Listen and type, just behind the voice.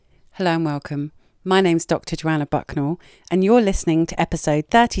Hello and welcome. My name's Dr. Joanna Bucknell, and you're listening to episode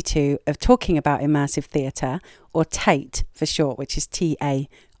 32 of Talking About Immersive Theatre, or TAIT for short, which is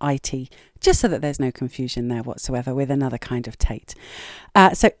T-A-I-T, just so that there's no confusion there whatsoever with another kind of Tate.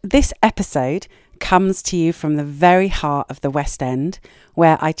 So this episode comes to you from the very heart of the West End,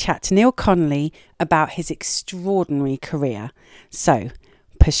 where I chat to Neil Connolly about his extraordinary career. So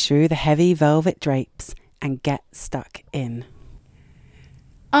push through the heavy velvet drapes and get stuck in.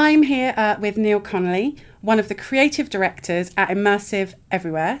 I'm here with Neil Connolly, one of the creative directors at Immersive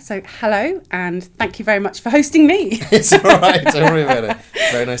Everywhere. So hello, and thank you very much for hosting me. It's all right, don't worry about it.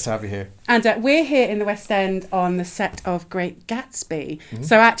 Very nice to have you here. And we're here in the West End on the set of Great Gatsby. Mm-hmm.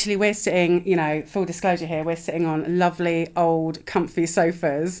 So actually we're sitting, full disclosure here, we're sitting on lovely, old, comfy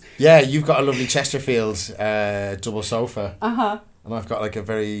sofas. Yeah, you've got a lovely Chesterfield double sofa. Uh-huh. And I've got like a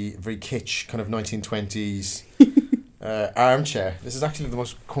very, very kitsch kind of 1920s... armchair. This is actually the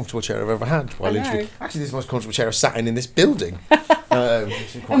most comfortable chair I've ever had. Actually, this is the most comfortable chair I've sat in this building.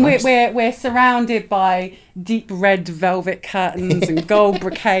 And we're surrounded by deep red velvet curtains and gold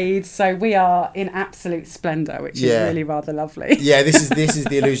brocade, so we are in absolute splendour, which is really rather lovely. Yeah, this is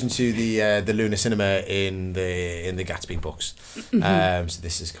the allusion to the Luna Cinema in the Gatsby books. Mm-hmm. So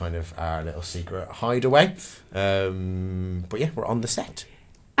this is kind of our little secret hideaway. But yeah, we're on the set.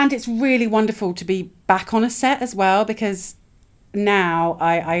 And it's really wonderful to be back on a set as well, because now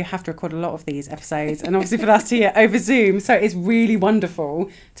I have to record a lot of these episodes, and obviously for the last year over Zoom, so it's really wonderful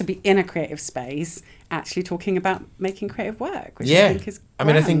to be in a creative space actually talking about making creative work, which I think is grand. I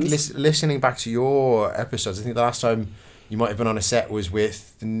mean, I think listening back to your episodes, I think the last time you might have been on a set was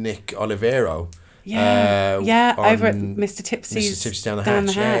with Nick Olivero. Over at Mr. Tipsy's down the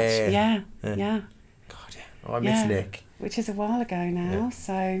hatch. Yeah. God, yeah. Oh, I miss Nick. Which is a while ago now.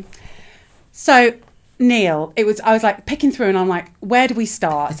 Yeah. So Neil, I was like picking through, and I'm like, where do we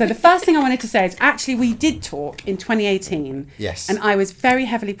start? So the first thing I wanted to say is actually we did talk in 2018. Yes. And I was very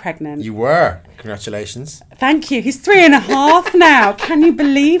heavily pregnant. You were. Congratulations. Thank you. He's 3.5 now. Can you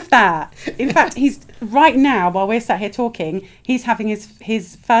believe that? In fact, he's right now, while we're sat here talking, he's having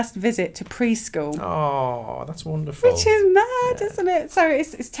his first visit to preschool. Oh, that's wonderful. Which is mad, isn't it? So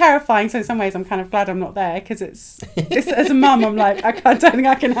it's terrifying. So in some ways, I'm kind of glad I'm not there, because it's as a mum, I'm like, don't think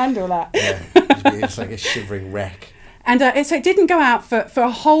I can handle that. Yeah, it's like a shivering wreck. And so it didn't go out for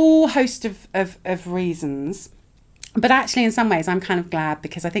a whole host of reasons. But actually, in some ways, I'm kind of glad,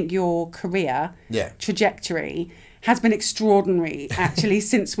 because I think your career trajectory has been extraordinary, actually,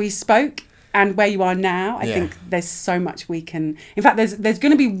 since we spoke. And where you are now, I think there's so much we can... In fact, there's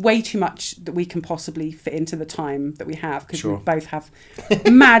going to be way too much that we can possibly fit into the time that we have, because we both have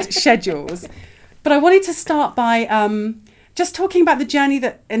mad schedules. But I wanted to start by just talking about the journey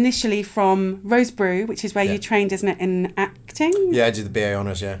that initially from Rosebrew, which is where you trained, isn't it, in acting? Yeah, I did the BA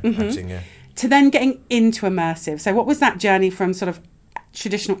Honours, acting, to then getting into immersive. So what was that journey from sort of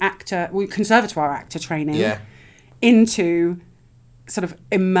traditional conservatoire actor training into sort of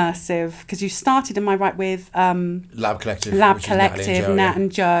immersive? Because you started, am I right, with Lab Collective, Nat and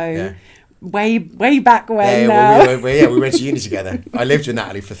Joe. Way back when. We went to uni together. I lived with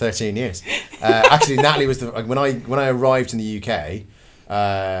Natalie for 13 years. Actually, Natalie was when I arrived in the UK.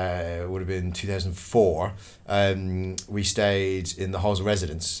 It would have been 2004. We stayed in the halls of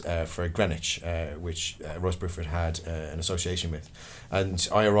residence for Greenwich, which Ross Bruford had an association with, and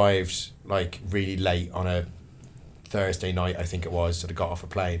I arrived like really late on a Thursday night, I think it was. So I got off a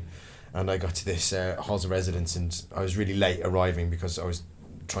plane, and I got to this halls of residence, and I was really late arriving because I was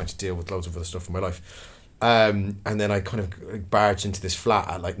trying to deal with loads of other stuff in my life. And then I kind of barged into this flat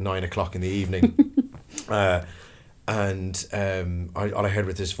at like 9:00 in the evening. And all I heard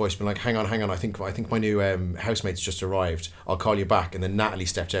with this voice being like, hang on, I think my new housemate's just arrived. I'll call you back. And then Natalie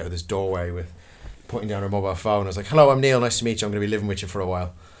stepped out of this doorway with putting down her mobile phone. I was like, hello, I'm Neil, nice to meet you. I'm going to be living with you for a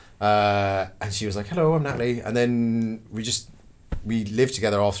while. And she was like, hello, I'm Natalie. And then we lived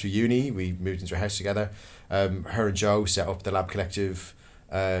together all through uni. We moved into a house together. Her and Joe set up the Lab Collective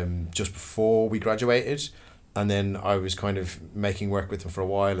just before we graduated. And then I was kind of making work with them for a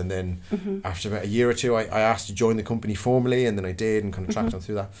while, and then after about a year or two, I asked to join the company formally, and then I did, and kind of tracked on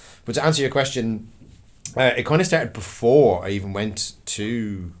through that. But to answer your question, it kind of started before I even went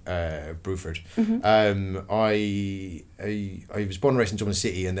to Bruford. I was born and raised in Dublin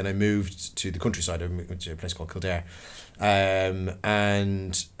City, and then I moved to the countryside. I moved to a place called Kildare, and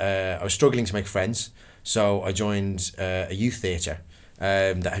I was struggling to make friends, so I joined a youth theatre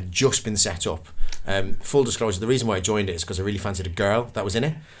that had just been set up. Full disclosure, the reason why I joined it is because I really fancied a girl that was in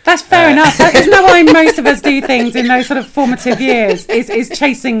it. That's fair enough. Isn't that why most of us do things in those sort of formative years, is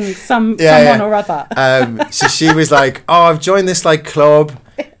chasing someone or other? So she was like, oh, I've joined this like club.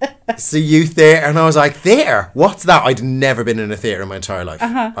 it's the youth theatre. And I was like, theatre? What's that? I'd never been in a theatre in my entire life.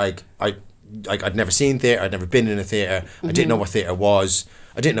 I'd never seen theatre. I'd never been in a theatre. I didn't know what theatre was.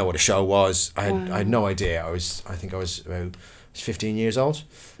 I didn't know what a show was. I had no idea. I think I was about 15 years old.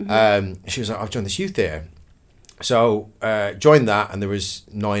 She was like, I've joined this youth theatre. So joined that, and there was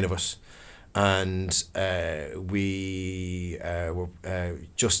 9 of us. And we were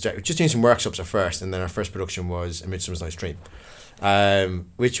just doing some workshops at first, and then our first production was A Midsummer's Night's Dream,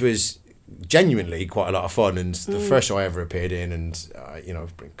 which was genuinely quite a lot of fun, and the first show I ever appeared in, and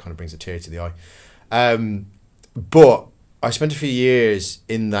kind of brings a tear to the eye. But I spent a few years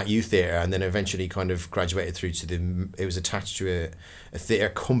in that youth theatre, and then eventually kind of graduated through to it was attached to a theatre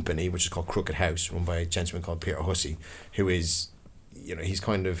company which is called Crooked House, run by a gentleman called Peter Hussey, who is, he's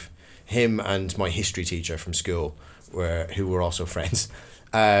kind of, him and my history teacher from school, who were also friends,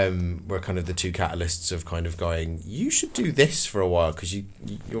 were kind of the two catalysts of kind of going, you should do this for a while, because you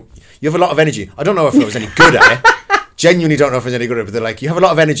have a lot of energy. I don't know if I was any good at it. Genuinely don't know if I was any good at it, but they're like, you have a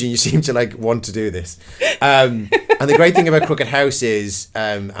lot of energy and you seem to like want to do this. And the great thing about Crooked House is,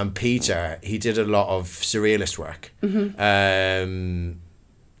 and Peter, he did a lot of surrealist work. And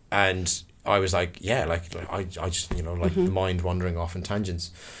I was like, yeah, I just, the mind wandering off in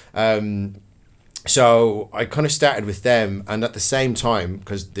tangents. So I kind of started with them, and at the same time,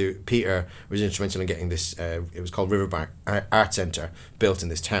 because Peter was instrumental in getting this, it was called Riverbank Art Centre, built in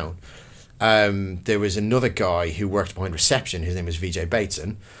this town. There was another guy who worked behind reception. His name was Vijay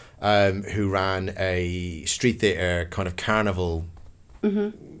Bateson, who ran a street theatre kind of carnival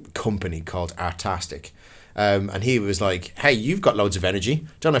company called Artastic. And he was like, hey, you've got loads of energy.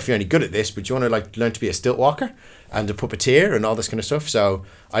 Don't know if you're any good at this, but you want to learn to be a stilt walker and a puppeteer and all this kind of stuff. So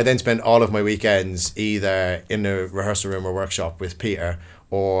I then spent all of my weekends either in a rehearsal room or workshop with Peter,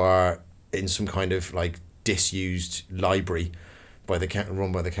 or in some kind of disused library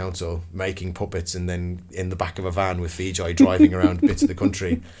run by the council, making puppets, and then in the back of a van with Vijay driving around bits of the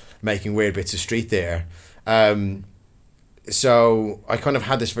country, making weird bits of street theatre. So I kind of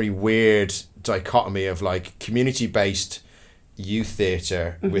had this very weird dichotomy of community-based youth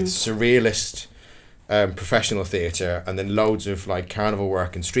theatre with surrealist professional theatre, and then loads of carnival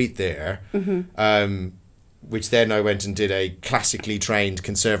work and street theatre, which then I went and did a classically trained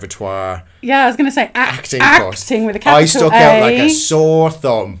conservatoire. Yeah, I was going to say acting course. With a capital I stuck out like a sore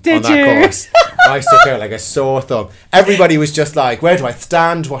thumb on that course. I stuck out like a sore thumb. Everybody was just like, where do I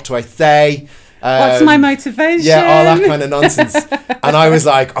stand? What do I say? What's my motivation? Yeah, all that kind of nonsense. And I was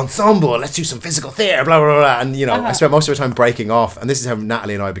like, ensemble, let's do some physical theatre, blah, blah, blah. And, I spent most of the time breaking off. And this is how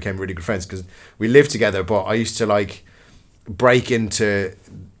Natalie and I became really good friends, because we lived together, but I used to break into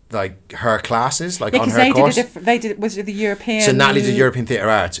her classes, on her course. Was it the European? So Natalie did European Theatre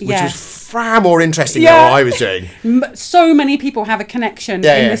Arts, which was far more interesting than what I was doing. So many people have a connection in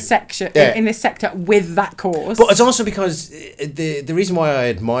this section, in this sector with that course. But it's also because the reason why I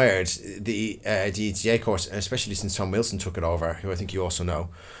admired the ETA course, especially since Tom Wilson took it over, who I think you also know,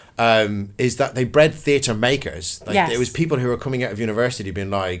 is that they bred theatre makers. It was people who were coming out of university being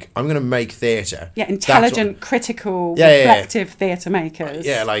like, I'm going to make theatre. Yeah, intelligent, critical, reflective theatre makers.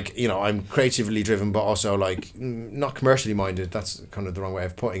 Yeah, I'm creatively driven, but also not commercially minded. That's kind of the wrong way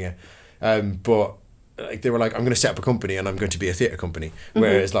of putting it. But they were like, I'm going to set up a company and I'm going to be a theatre company.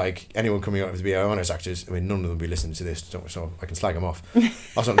 Whereas anyone coming out of the BI Honours actors, I mean, none of them will be listening to this, so I can slag them off. I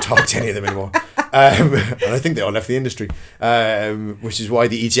also don't talk to any of them anymore. And I think they all left the industry, which is why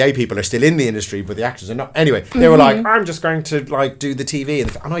the ETA people are still in the industry, but the actors are not. Anyway, they were like, I'm just going to do the TV.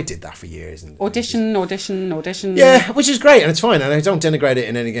 And I did that for years. And audition. Yeah, which is great, and it's fine. And I don't denigrate it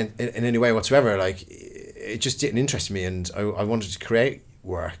in any way whatsoever. It just didn't interest me, and I wanted to create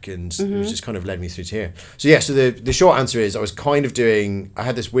work, and it was just kind of led me through to here. So the short answer is I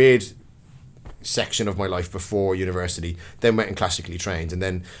had this weird section of my life before university, then went and classically trained, and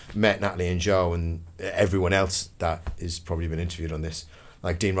then met Natalie and Joe and everyone else that is probably been interviewed on this.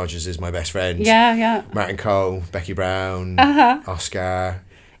 Dean Rogers is my best friend. Yeah. Martin Coe, Becky Brown, Oscar.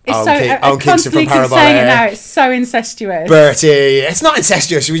 Owen Kingston from Parabolic. Saying it now, it's so incestuous. Bertie, it's not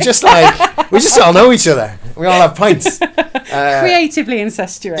incestuous. We just all know each other. We all have pints. Creatively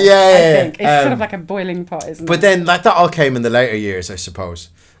incestuous. Yeah, I think it's sort of like a boiling pot, isn't it? But then, that all came in the later years, I suppose.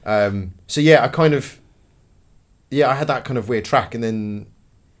 I had that kind of weird track, and then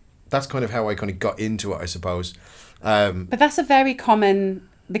that's kind of how I kind of got into it, I suppose. But that's a very common,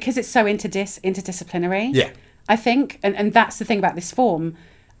 because it's so interdisciplinary. Yeah, I think, and that's the thing about this form.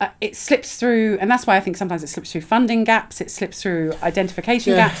 It slips through, and that's why I think sometimes it slips through funding gaps, it slips through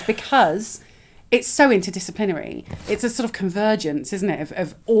identification gaps, because it's so interdisciplinary. It's a sort of convergence, isn't it,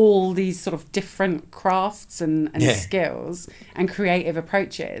 of all these sort of different crafts and skills and creative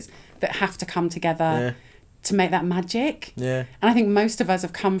approaches that have to come together to make that magic. Yeah. And I think most of us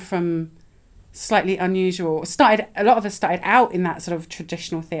have come from slightly unusual. A lot of us started out in that sort of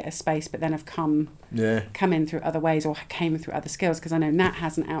traditional theatre space, but then have come in through other ways or came through other skills. Because I know Nat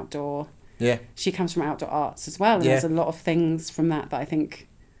has an outdoor. Yeah. She comes from outdoor arts as well, and there's a lot of things from that I think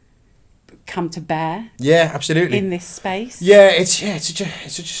come to bear. Yeah, absolutely. In this space. Yeah, it's such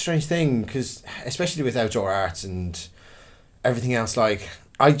a strange thing, because especially with outdoor arts and everything else, like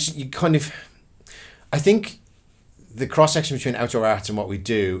I think the cross section between outdoor arts and what we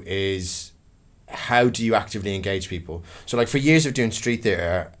do is how do you actively engage people. So like for years of doing street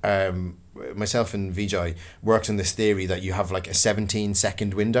theatre, myself and Vijay worked on this theory that you have like a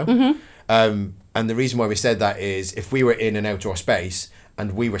 17-second window. And the reason why we said that is if we were in an outdoor space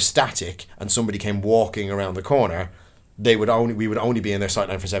and we were static and somebody came walking around the corner, we would only be in their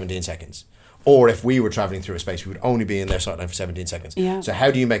sightline for 17 seconds. Or if we were travelling through a space, we would only be in their sightline for 17 seconds. Yeah. So how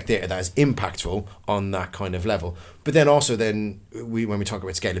do you make theatre that is impactful on that kind of level? But then also when we talk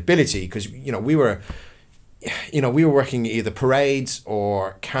about scalability, because we were working either parades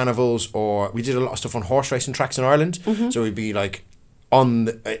or carnivals, or we did a lot of stuff on horse racing tracks in Ireland. So we'd be like on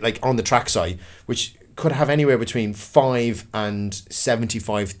the track side, which could have anywhere between 5 and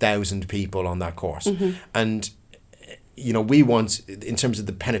 75,000 people on that course. And we want, in terms of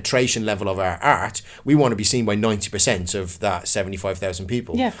the penetration level of our art, we want to be seen by 90% of that 75,000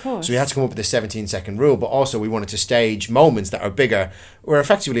 people. Yeah, of course. So we had to come up with a 17-second rule, but also we wanted to stage moments that are bigger, where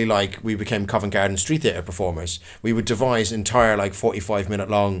effectively like we became Covent Garden street theatre performers. We would devise entire 45-minute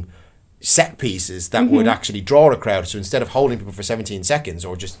long set pieces that would actually draw a crowd. So instead of holding people for 17 seconds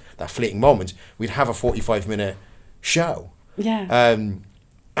or just that fleeting moment, we'd have a 45-minute show. Yeah.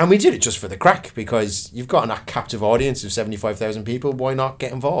 And we did it just for the crack, because you've got a captive audience of 75,000 people. Why not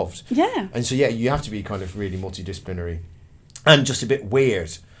get involved? Yeah. And so, you have to be kind of really multidisciplinary and just a bit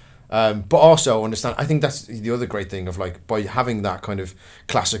weird. But also understand, I think that's the other great thing of by having that kind of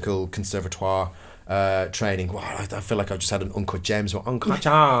classical conservatoire training. Wow, I feel like I've just had an Uncut Gems or Uncut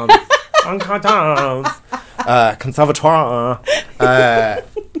Gems. Uncut Gems. Conservatoire.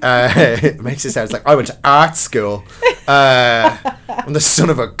 It makes it sound like I went to art school. I'm the son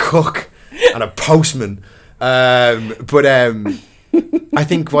of a cook and a postman. But I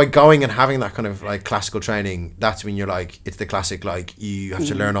think by going and having that kind of classical training, that's when you're it's the classic, you have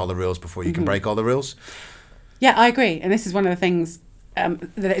to learn all the rules before you can break all the rules. Yeah, I agree. And this is one of the things,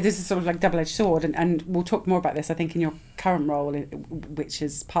 this is sort of double-edged sword, and we'll talk more about this, I think, in your current role, which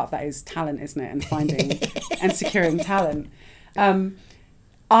is part of that is talent, isn't it? And finding and securing talent.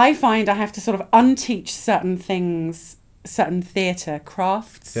 I find I have to sort of unteach certain things, certain theatre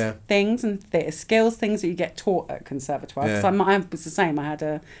crafts, things and theatre skills, things that you get taught at conservatoire. Because I was the same. I had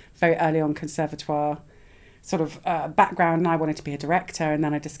a very early on conservatoire sort of background, and I wanted to be a director, and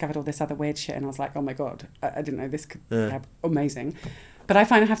then I discovered all this other weird shit, and I was like, oh my God, I didn't know this could be amazing. But I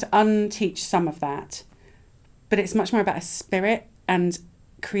find I have to unteach some of that. But it's much more about a spirit and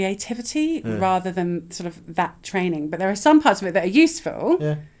creativity rather than sort of that training. But there are some parts of it that are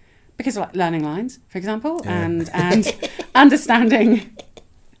useful because learning lines, for example, and understanding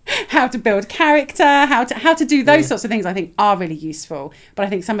how to build character, how to do those sorts of things, I think are really useful. But I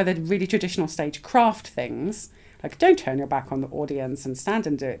think some of the really traditional stage craft things, like don't turn your back on the audience and stand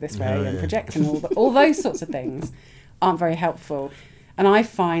and do it this way and project and all those sorts of things aren't very helpful. And I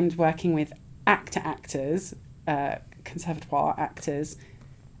find working with actors, conservatoire actors,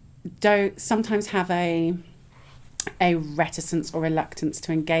 don't sometimes have a reticence or reluctance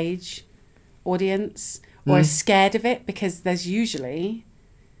to engage audience, or are scared of it, because there's usually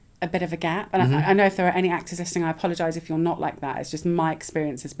a bit of a gap. And I know if there are any actors listening, I apologise if you're not like that. It's just my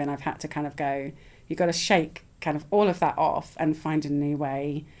experience has been I've had to kind of go, you've got to shake kind of all of that off and find a new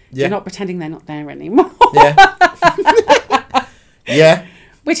way. You're not pretending they're not there anymore. Yeah.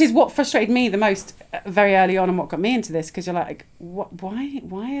 Which is what frustrated me the most very early on, and what got me into this, because you're like, why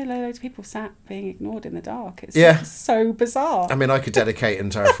are loads of people sat being ignored in the dark? It's so bizarre. I mean, I could dedicate an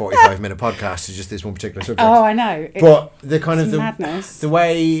entire 45-minute podcast to just this one particular subject. Oh, I know. But the kind of madness. The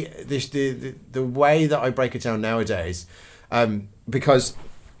way the way that I break it down nowadays, because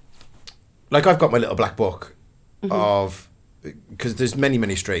I've got my little black book of, because there's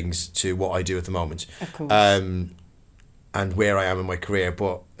many strings to what I do at the moment. Of course. And where I am in my career,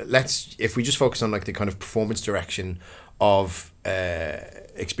 but if we just focus on the kind of performance direction of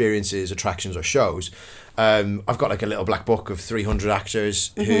experiences, attractions or shows, I've got like a little black book of 300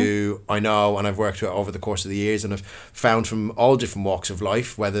 actors who I know and I've worked with over the course of the years, and I've found from all different walks of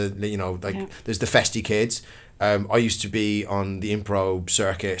life, whether, you know, like there's the festy kids. I used to be on the improv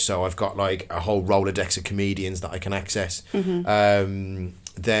circuit, so I've got like a whole Rolodex of comedians that I can access.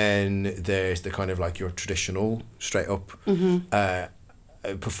 Then there's the kind of like your traditional straight up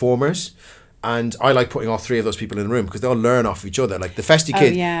performers. And I like putting all three of those people in the room because they'll learn off each other. Like the festy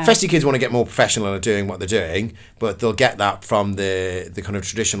kids, festy kids want to get more professional at doing what they're doing, but they'll get that from the kind of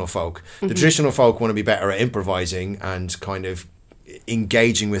traditional folk. The traditional folk want to be better at improvising and kind of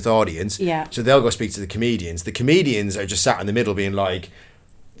engaging with audience. Yeah. So they'll go speak to the comedians. The comedians are just sat in the middle being like,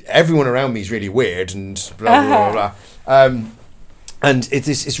 everyone around me is really weird and blah, blah, blah, blah. And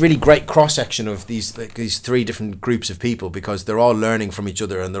it's really great cross section of these three different groups of people because they're all learning from each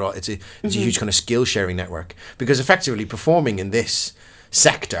other, and it's a huge kind of skill sharing network. Because effectively performing in this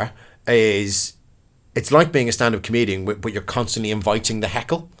sector it's like being a stand-up comedian, but you're constantly inviting the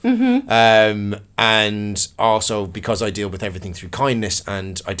heckle. And also because I deal with everything through kindness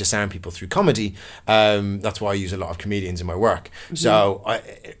and I disarm people through comedy, that's why I use a lot of comedians in my work. So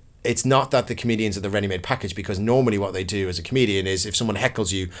it's not that the comedians are the ready-made package, because normally what they do as a comedian is if someone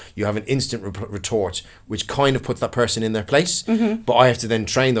heckles you, you have an instant retort, which kind of puts that person in their place. But I have to then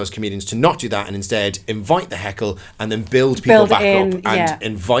train those comedians to not do that and instead invite the heckle and then build people back up and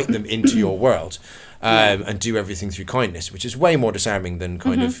invite them into your world, and do everything through kindness, which is way more disarming than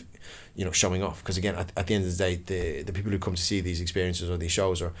kind of, you know, showing off. Because again, at the end of the day, the people who come to see these experiences or these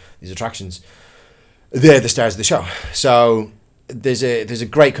shows or these attractions, they're the stars of the show. So there's a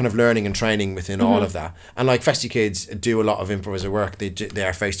great kind of learning and training within all of that. And like festy kids do a lot of improviser work. They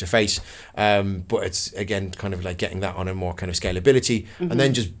are face to face, but it's again kind of like getting that on a more kind of scalability, and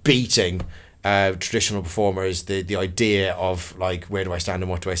then just beating traditional performers, the idea of like, where do I stand and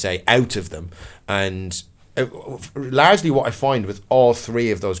what do I say out of them. And largely what I find with all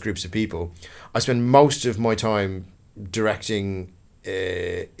three of those groups of people, I spend most of my time directing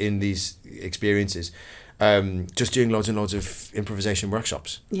in these experiences, just doing loads and loads of improvisation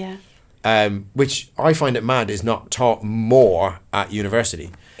workshops. Yeah. Which I find it mad is not taught more at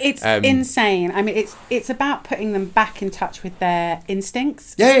university. It's insane. I mean, it's about putting them back in touch with their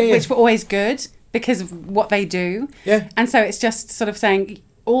instincts, which were always good because of what they do. Yeah. And so it's just sort of saying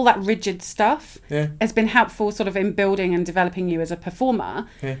all that rigid stuff has been helpful sort of in building and developing you as a performer.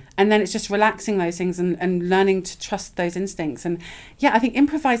 Yeah. And then it's just relaxing those things and learning to trust those instincts. And I think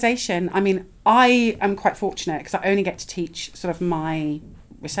improvisation, I mean, I am quite fortunate because I only get to teach sort of my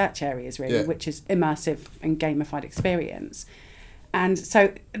research areas really, which is immersive and gamified experience. And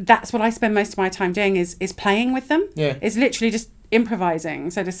so that's what I spend most of my time doing is playing with them. Yeah. It's literally just improvising.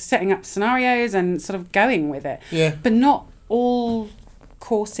 So just setting up scenarios and sort of going with it. Yeah. But not all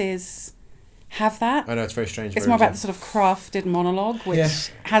courses have that. I know, it's very strange. It's more about the sort of crafted monologue,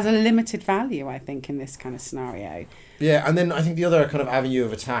 which has a limited value, I think, in this kind of scenario. Yeah, and then I think the other kind of avenue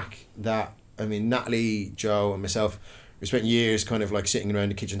of attack that, I mean, Natalie, Joe and myself, we spent years kind of like sitting around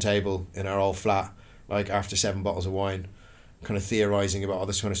the kitchen table in our old flat, like after 7 bottles of wine, kind of theorising about all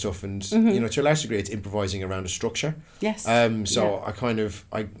this kind of stuff, and you know, to a large degree it's improvising around a structure. Yes. So I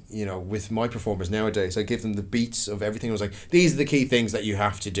you know, with my performers nowadays, I give them the beats of everything. I was like, these are the key things that you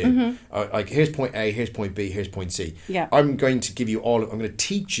have to do. Like, here's point A, here's point B, here's point C. Yeah. I'm going to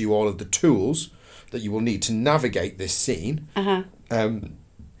teach you all of the tools that you will need to navigate this scene.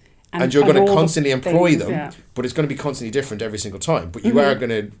 And you're going to constantly employ them, but it's going to be constantly different every single time. But you are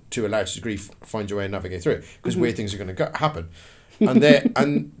going to a large degree, find your way and navigate through it, because weird things are going to happen.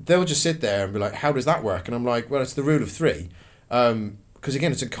 And they'll just sit there and be like, how does that work? And I'm like, well, it's the rule of three. Because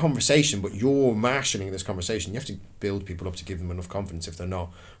again, it's a conversation, but you're marshalling this conversation. You have to build people up to give them enough confidence if they're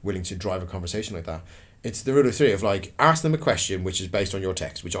not willing to drive a conversation like that. It's the rule of three of like, ask them a question which is based on your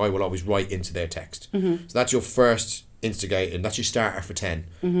text, which I will always write into their text. So that's your first instigate, and that's your starter for 10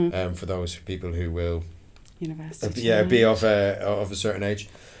 for those people who will be of a certain age.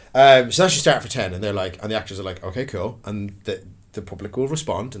 So that's your starter for 10, and they're like, and the actors are like, okay, cool, and the public will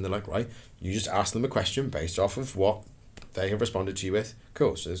respond, and they're like, right, you just ask them a question based off of what they have responded to you with.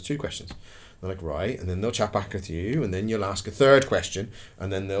 Cool, so there's 2 questions. They're like, right, and then they'll chat back with you, and then you'll ask a third question,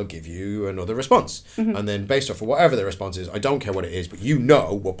 and then they'll give you another response. And then based off of whatever the response is, I don't care what it is, but you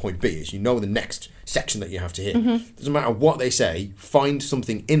know what point B is. You know the next section that you have to hit. Doesn't matter what they say, find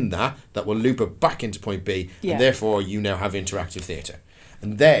something in that will loop it back into point B, and therefore you now have interactive theatre.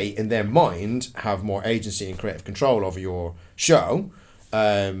 And they, in their mind, have more agency and creative control over your show,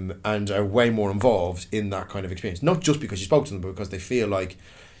 and are way more involved in that kind of experience. Not just because you spoke to them, but because they feel like,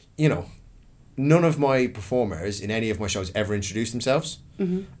 you know, none of my performers in any of my shows ever introduce themselves.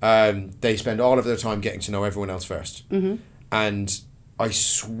 They spend all of their time getting to know everyone else first. And I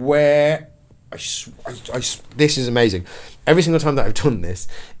swear, this is amazing. Every single time that I've done this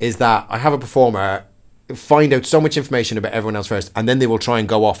is that I have a performer find out so much information about everyone else first, and then they will try and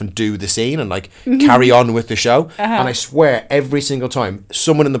go off and do the scene and like carry on with the show. And I swear every single time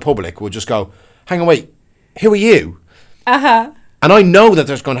someone in the public will just go, hang on, wait, who are you? And I know that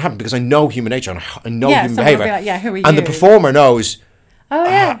that's going to happen because I know human nature and I know human behavior. Like, yeah, who are you? And the performer knows. Oh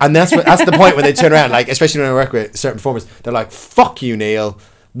yeah. And that's the point when they turn around, like, especially when I work with certain performers, they're like, fuck you, Neil.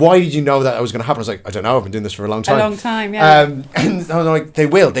 Why did you know that was going to happen? I was like, I don't know. I've been doing this for a long time. A long time, yeah. And I'm like, they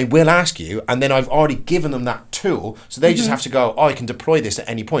will ask you. And then I've already given them that tool. So they just have to go, oh, I can deploy this at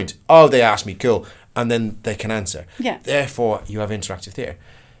any point. Oh, they asked me, cool. And then they can answer. Yeah. Therefore, you have interactive theatre.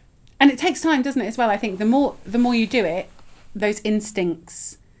 And it takes time, doesn't it, as well? I think the more you do it, those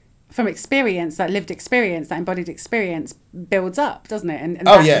instincts from experience, that lived experience, that embodied experience, builds up, doesn't it?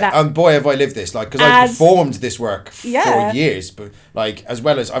 And boy, have I lived this! Like, because I performed this work for years, but like, as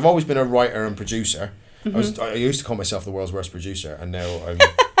well as I've always been a writer and producer. I used to call myself the world's worst producer, and now I'm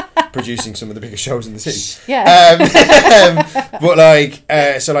producing some of the biggest shows in the city. Yeah. But like,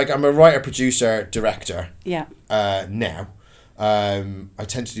 so like, I'm a writer, producer, director. Yeah. Now. I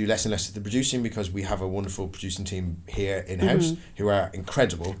tend to do less and less of the producing because we have a wonderful producing team here in-house who are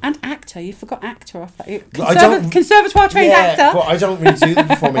incredible. And actor, you forgot actor off that. Conservatoire trained actor. But I don't really do the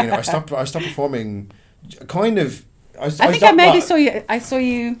performing. I stopped performing kind of... I saw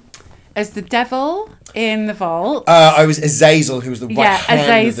you as the devil in The Vault. I was Azazel, who was the white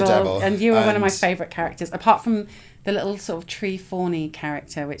hand of the devil. And you were one of my favourite characters, apart from the little sort of tree fawny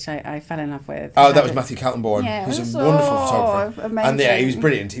character, which I fell in love with. Oh, that was Matthew Kaltenborn, who's a wonderful photographer. Amazing. And he was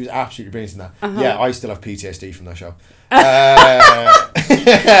brilliant. He was absolutely brilliant in that. Yeah, I still have PTSD from that show. And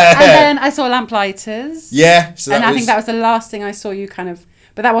then I saw Lamplighters. Yeah. So I think that was the last thing I saw you kind of...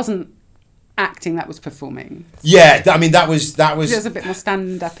 But that wasn't acting, that was performing. Yeah, I mean, that was... It was a bit more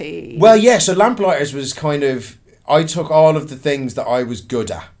stand-up-y. Well, yeah, so Lamplighters was kind of... I took all of the things that I was good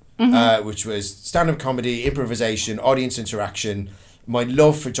at. Which was stand-up comedy, improvisation, audience interaction, my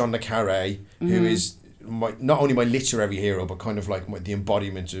love for John le Carré, who is not only my literary hero, but kind of like the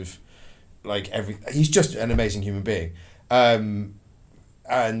embodiment of like he's just an amazing human being. And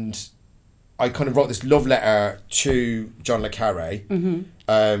I kind of wrote this love letter to John le Carré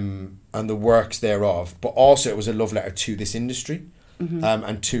and the works thereof, but also it was a love letter to this industry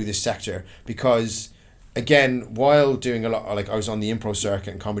and to this sector, because... Again, while doing a lot, like I was on the improv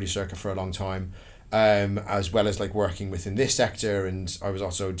circuit and comedy circuit for a long time, as well as like working within this sector, and I was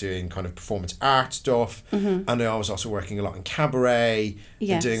also doing kind of performance art stuff, and I was also working a lot in cabaret,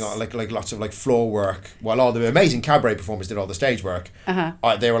 and doing like lots of like floor work. While all the amazing cabaret performers did all the stage work,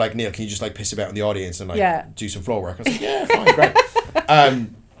 they were like, Neil, can you just like piss about in the audience and like do some floor work? I was like, yeah, fine, great.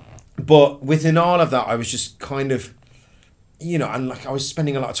 But within all of that, I was just kind of... You know, and like I was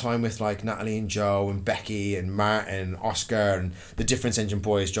spending a lot of time with like Natalie and Joe and Becky and Martin, Oscar and the Difference Engine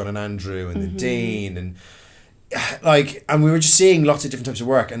boys, John and Andrew and the Dean, and like, and we were just seeing lots of different types of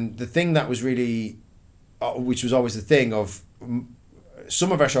work. And the thing that was really, which was always the thing of,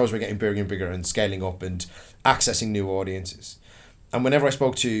 some of our shows were getting bigger and bigger and scaling up and accessing new audiences. And whenever I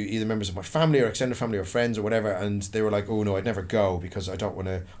spoke to either members of my family or extended family or friends or whatever, and they were like, "Oh no, I'd never go because I don't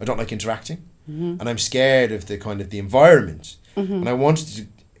like interacting, and I'm scared of the kind of the environment." And I wanted to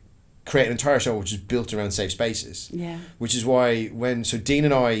create an entire show which is built around safe spaces. Yeah. Which is why Dean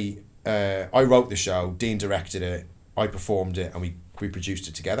and I wrote the show, Dean directed it, I performed it, and we produced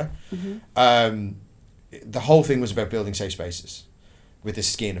it together. The whole thing was about building safe spaces with this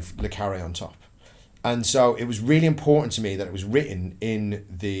skin of le Carré on top. And so it was really important to me that it was written in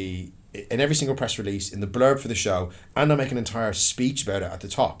every single press release, in the blurb for the show, and I make an entire speech about it at the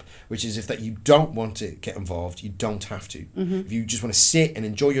top, which is if that you don't want to get involved, you don't have to. If you just want to sit and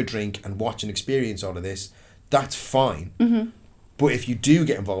enjoy your drink and watch and experience all of this, that's fine. But if you do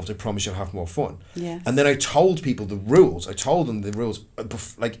get involved, I promise you'll have more fun. Yes. And then I told people the rules. I told them the rules,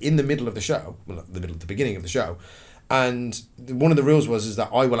 like in the middle of the show, well, the beginning of the show. And one of the rules is that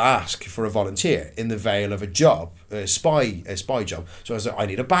I will ask for a volunteer in the veil of a job, a spy job. So I said, I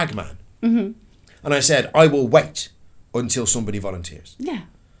need a bagman. And I said, I will wait until somebody volunteers. Yeah.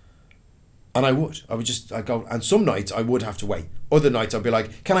 And I would go, and some nights I would have to wait. Other nights I'd be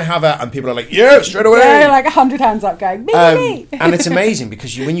like, can I have it? And people are like, yeah, straight away. Yeah, like 100 hands up going, me. And it's amazing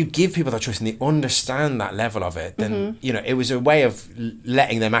because when you give people that choice and they understand that level of it, then, you know, it was a way of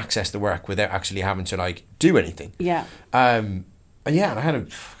letting them access the work without actually having to like do anything. Yeah. And I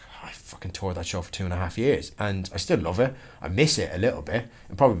had fucking toured that show for 2.5 years, and I still love it. I miss it a little bit,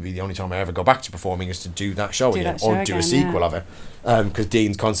 and probably the only time I ever go back to performing is to do that show again, or do a sequel of it. Because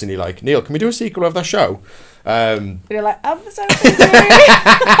Dean's constantly like, Neil, can we do a sequel of that show? But you're like, I'm so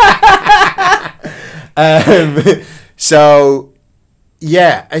busy. So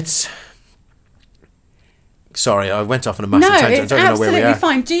yeah, it's. Sorry, I went off on a massive tangent. I don't know where we are. Absolutely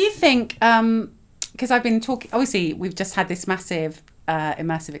fine. Do you think? Because I've been talking. Obviously, we've just had this massive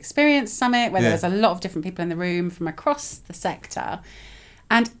immersive experience summit where there was a lot of different people in the room from across the sector,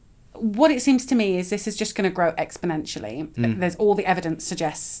 and what it seems to me is this is just going to grow exponentially. There's all the evidence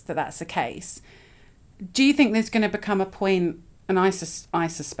suggests that that's the case. Do you think there's going to become a point, and I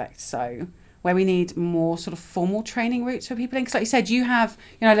suspect so, where we need more sort of formal training routes for people in? Because like you said, you have,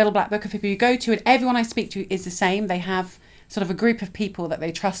 a little black book of people you go to, and everyone I speak to is the same. They have sort of a group of people that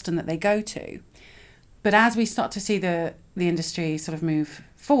they trust and that they go to. But as we start to see the industry sort of move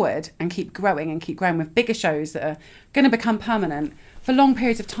forward and keep growing with bigger shows that are going to become permanent for long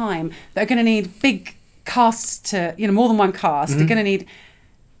periods of time, that are going to need big casts to, more than one cast, are going to need...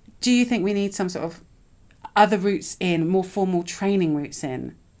 Do you think we need some sort of other routes in, more formal training routes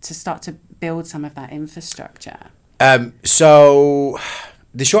in, to start to build some of that infrastructure? So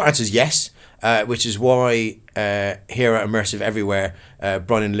the short answer is yes, which is why here at Immersive Everywhere,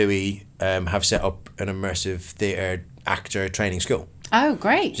 Brian and Louis have set up an immersive theatre actor training school. Oh,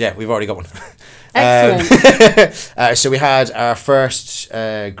 great. Yeah, we've already got one. Excellent. So we had our first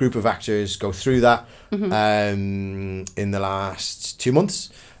group of actors go through that in the last 2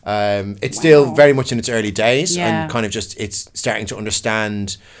 months. It's still very much in its early days and kind of just it's starting to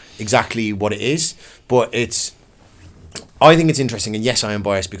understand exactly what it is, but I think it's interesting, and yes, I am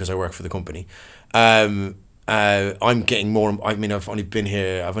biased because I work for the company. I'm getting more. I mean, I've only been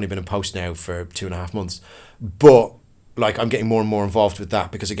in post now for 2.5 months, but like I'm getting more and more involved with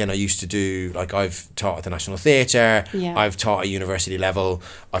that because again, I used to do I've taught at the National Theatre, I've taught at university level,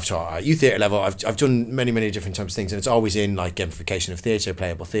 I've taught at youth theatre level, I've done many different types of things, and it's always in like gamification of theatre,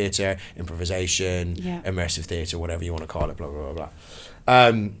 playable theatre, improvisation, immersive theatre, whatever you want to call it, blah blah blah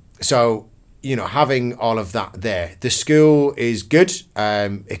blah. So having all of that there, the school is good.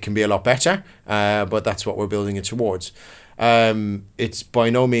 It can be a lot better, but that's what we're building it towards. It's by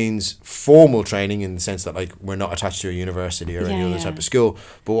no means formal training in the sense that we're not attached to a university or any other type of school,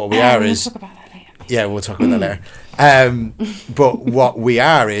 but what we are is... We'll talk about that later. Yeah, we'll talk about that later. But what we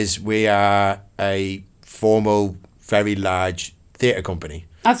are is we are a formal, very large theatre company.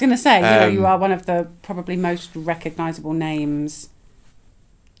 I was going to say, you are one of the probably most recognisable names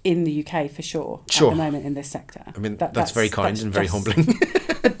in the UK for sure at the moment in this sector. I mean, that's very kind and very humbling.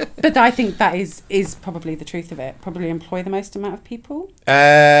 But I think that is probably the truth of it. Probably employ the most amount of people.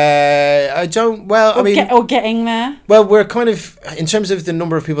 I don't. Well, or getting there. Well, we're kind of in terms of the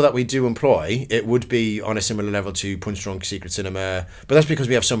number of people that we do employ, it would be on a similar level to Punch Drunk, Secret Cinema, but that's because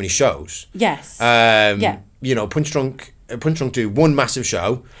we have so many shows. Yes. Punch Drunk do one massive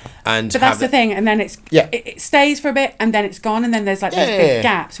show, but that's the thing, and then it stays for a bit, and then it's gone, and then there's those big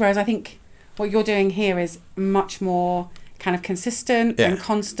gaps. Whereas I think what you're doing here is much more kind of consistent and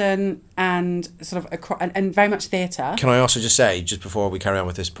constant, and sort of and very much theatre. Can I also just say, just before we carry on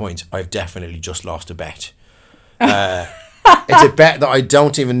with this point, I've definitely just lost a bet. It's a bet that I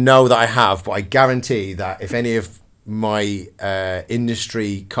don't even know that I have, but I guarantee that if any of my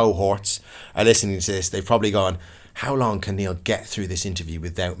industry cohorts are listening to this, they've probably gone, how long can Neil get through this interview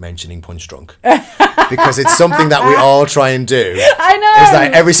without mentioning Punch Drunk? Because it's something that we all try and do. I know. It's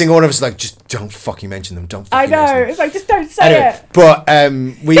like every single one of us is like, just don't fucking mention them. Don't fucking mention them. It's like, just don't say it. But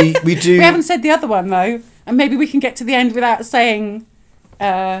we do... We haven't said the other one, though. And maybe we can get to the end without saying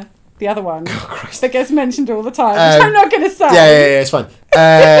the other one that gets mentioned all the time, which I'm not going to say. Yeah, it's fine.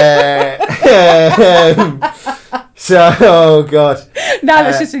 So, oh God. Now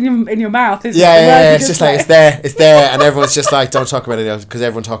that's just in your mouth, isn't it? Yeah, it's just like, it's there, and everyone's just like, don't talk about it because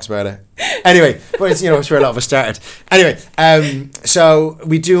everyone talks about it. Anyway, but it's, it's where a lot of us started. Anyway, so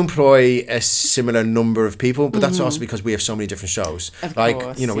we do employ a similar number of people, but that's also because we have so many different shows. Of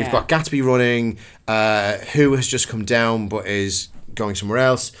course, we've got Gatsby running, Who has just come down but is going somewhere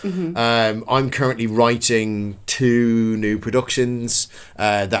else. I'm currently writing 2 new productions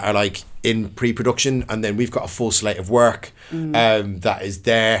that are in pre-production, and then we've got a full slate of work that is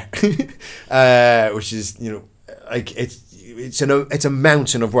there, which is it's a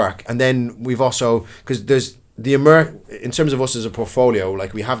mountain of work. And then we've also, because there's in terms of us as a portfolio,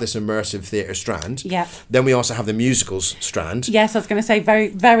 we have this immersive theatre strand. Yeah. Then we also have the musicals strand. Yes, I was going to say very,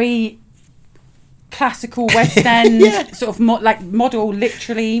 very classical West End sort of model,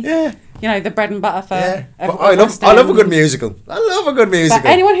 literally. Yeah. You know, the bread and butter for. Yeah. I love a good musical. But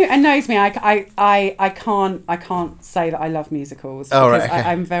anyone who knows me, I can't say that I love musicals. Oh, because right. Okay.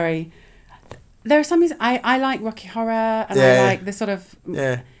 I'm very. There are some music I like Rocky Horror, and I like the sort of.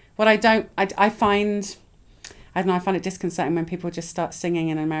 Yeah. What I don't, I find. I don't know, I find it disconcerting when people just start singing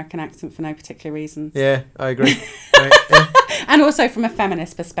in an American accent for no particular reason. Yeah, I agree. Right, yeah. And also from a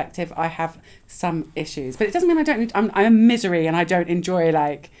feminist perspective, I have some issues. But it doesn't mean I'm a misery and I don't enjoy,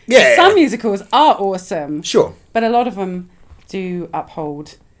 some musicals are awesome. Sure. But a lot of them do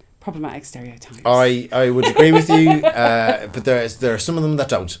uphold problematic stereotypes. I would agree with you, but there are some of them that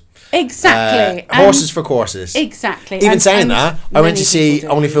don't. Exactly. Horses for courses. Exactly. Even saying that, I went to see do.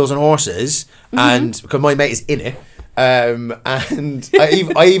 Only Fools and Horses, and because my mate is in it, and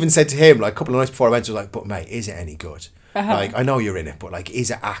I even said to him, a couple of nights before I went, I was like, but mate, is it any good? I know you're in it, but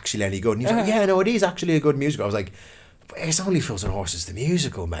is it actually any good? And he's like, yeah, no, it is actually a good musical. I was like, but it's Only Fools and Horses, the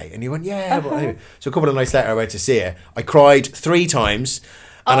musical, mate. And he went, yeah, but anyway. So a couple of nights later, I went to see it. I cried 3 times.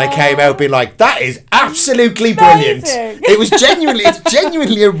 And I came out being like, that is absolutely brilliant. It's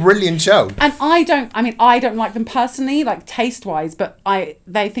genuinely a brilliant show. And I don't like them personally, taste-wise, but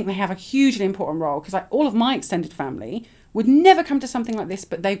they think they have a hugely important role, because all of my extended family would never come to something like this,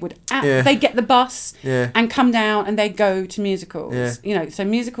 but they would they get the bus and come down and they go to musicals. Yeah. You know, so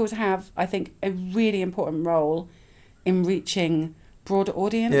musicals have, I think, a really important role in reaching broader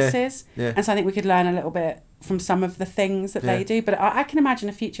audiences. Yeah. And so I think we could learn a little bit from some of the things that they do. But I can imagine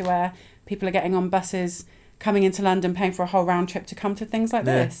a future where people are getting on buses, coming into London, paying for a whole round trip to come to things like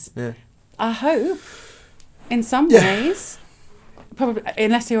this. Yeah. I hope, in some ways, probably,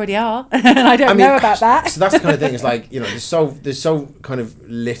 unless they already are, and I don't know about that. So that's the kind of thing. It's there's so kind of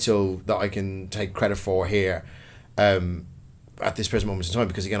little that I can take credit for here. At this present moment in time,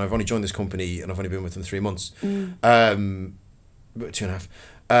 because again, I've only joined this company and I've only been with them 3 months, 2.5.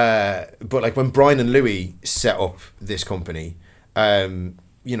 But when Brian and Louis set up this company,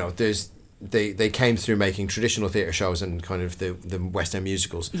 they came through making traditional theatre shows and kind of the West End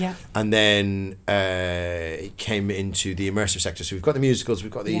musicals. Yeah. And then it came into the immersive sector. So we've got the musicals,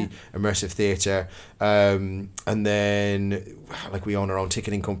 we've got the immersive theatre, and then we own our own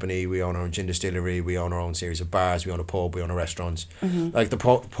ticketing company, we own our own gin distillery, we own our own series of bars, we own a pub, we own a restaurant. The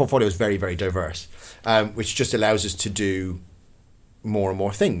portfolio is very, very diverse, which just allows us to do more and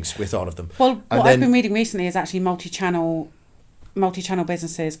more things with all of them. Well, I've been reading recently is actually multi-channel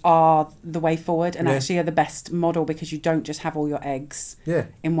businesses are the way forward, and actually are the best model, because you don't just have all your eggs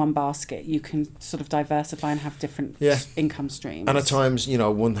in one basket. You can sort of diversify and have different income streams. And at times,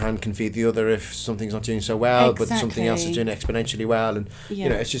 one hand can feed the other if something's not doing so well, but something else is doing exponentially well, and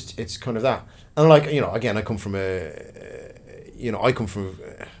it's kind of that. And again, I come from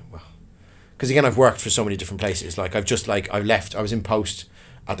because again, I've worked for so many different places. I left. I was in post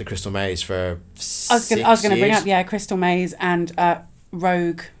at the Crystal Maze for 6 years. I was going to bring up Crystal Maze and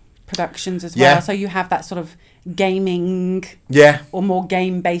Rogue Productions as well. So you have that sort of gaming, or more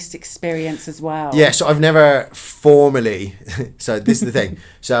game-based experience as well. Yeah. So I've never formally. So this is the thing.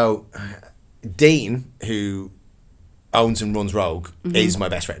 So Dean, who owns and runs Rogue, is my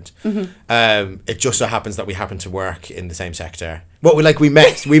best friend. It just so happens that we happen to work in the same sector. Well, we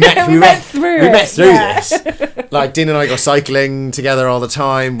met through this. Dean and I go cycling together all the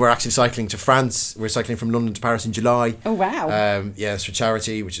time. We're actually cycling to France. We're cycling from London to Paris in July. Oh wow! It's for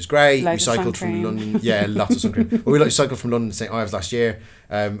charity, which is great. Loads we cycled from London. Yeah, lots of sun cream. Well, we cycled from London to St Ives last year.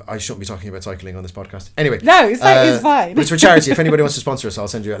 I shouldn't be talking about cycling on this podcast. Anyway, no, it's fine. But it's for charity. If anybody wants to sponsor us, I'll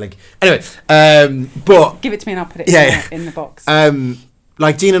send you a link. Anyway, but give it to me and I'll put it in the box.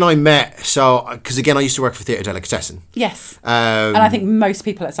 Dean and I met, because again, I used to work for Theatre Delicatessen. Yes. And I think most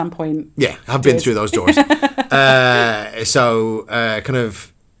people at some point have been through those doors. We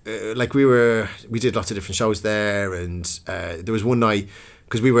did lots of different shows there, and there was one night,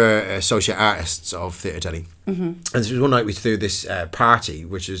 because we were associate artists of Theatre Deli, and there was one night we threw this party,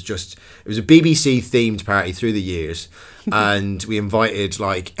 which is it was a BBC themed party through the years, and we invited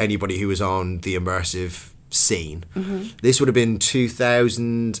anybody who was on the immersive scene. This would have been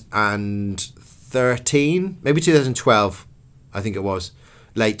 2013, maybe 2012, I think it was,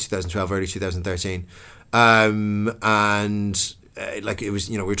 late 2012, early 2013, it was,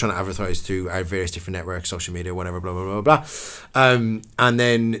 we were trying to advertise through our various different networks, social media, whatever, blah, blah, blah, blah. And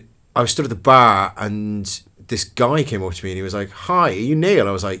then I was stood at the bar and this guy came up to me and he was like, "Hi, are you Neil?"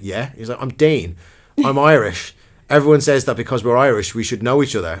 I was like, "Yeah." He's like, "I'm Dean. I'm Irish. Everyone says that because we're Irish, we should know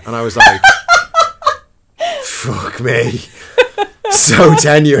each other." And I was like, fuck me. So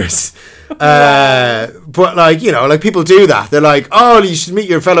tenuous. But like, you know, like people do that. They're like, oh, you should meet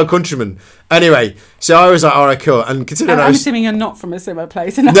your fellow countrymen. Anyway, so I was like, all right, cool. And considering I'm assuming you're not from a similar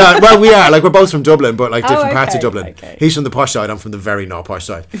place. No, well, we are. Like, we're both from Dublin, but like different parts of okay, Dublin. okay. He's from the posh side. I'm from the very not posh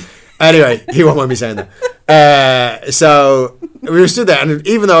side. Anyway, he won't mind me saying that. So we were stood there, and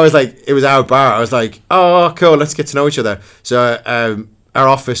even though I was like, it was our bar, I was like, oh, cool, let's get to know each other. So our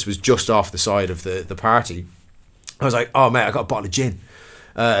office was just off the side of the party. I was like, oh, mate, I got a bottle of gin.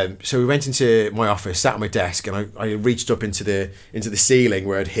 So we went into my office, sat at my desk, and I reached up into the ceiling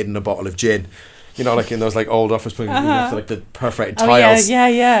where I'd hidden a bottle of gin. You know, like in those like old office buildings, like the perforated tiles.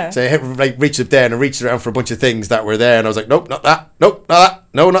 Yeah. So I reached up there and I reached around for a bunch of things that were there, and I was like, nope, not that, nope, not that,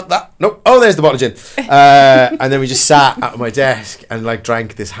 no, not that, nope. Oh, there's the bottle of gin. And then we just sat at my desk and like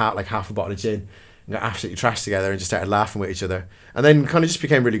drank half a bottle of gin, and got absolutely trashed together, and just started laughing with each other, and then kind of just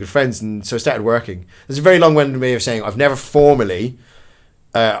became really good friends. And so I started working. There's a very long-winded way of saying I've never formally.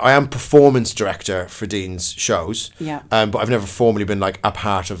 I am performance director for Dean's shows, but I've never formally been like a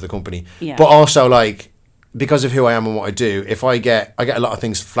part of the company. Yeah. But also like because of who I am and what I do, if I get a lot of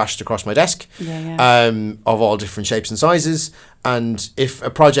things flashed across my desk, of all different shapes and sizes, and if a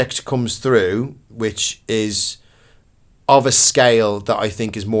project comes through which is of a scale that I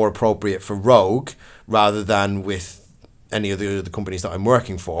think is more appropriate for Rogue rather than with any of the other companies that I'm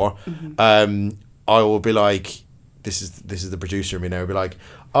working for, I will be like. This is the producer in me now. I'll be like,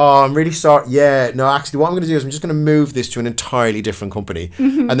 oh, I'm really sorry. Yeah, no, actually, what I'm going to do is I'm just going to move this to an entirely different company,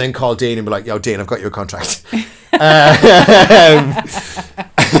 and then call Dean and be like, yo, Dean, I've got your contract.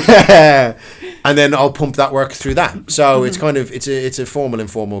 And then I'll pump that work through that. So it's kind of it's a formal,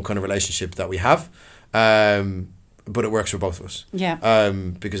 informal kind of relationship that we have, but it works for both of us. Yeah.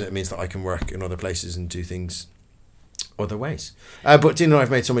 Because it means that I can work in other places and do things other ways. But Dean and I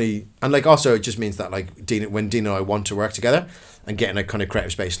have made so many, and like also it just means that like when Dean and I want to work together and get in a kind of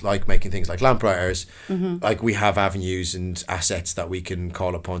creative space, like making things like Lamplighter's, like we have avenues and assets that we can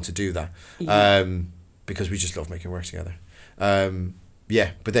call upon to do that, because we just love making work together.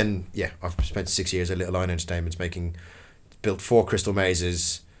 But then I've spent 6 years at Little Lion Entertainments built 4 Crystal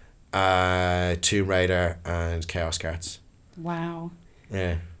Mazes, Tomb Raider and Chaos Carts. Wow.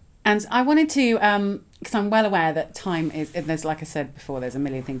 Yeah. And I wanted to, because I'm well aware that time is, there's, like I said before, there's a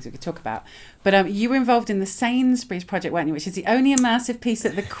million things we could talk about. But you were involved in the Sainsbury's project, weren't you? Which is the only immersive piece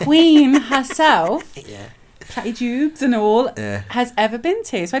that the Queen herself, Platty Jubes and all, has ever been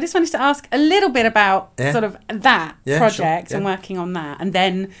to. So I just wanted to ask a little bit about sort of that project and working on that. And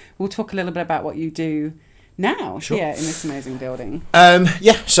then we'll talk a little bit about what you do now here in this amazing building.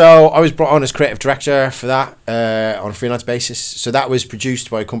 So I was brought on as creative director for that on a freelance basis. So that was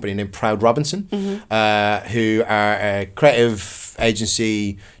produced by a company named Proud Robinson, who are a creative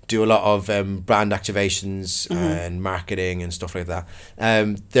agency, do a lot of brand activations and marketing and stuff like that.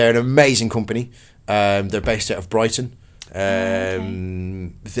 They're an amazing company. They're based out of Brighton. They're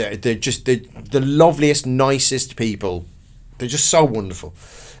just the loveliest, nicest people. They're just so wonderful.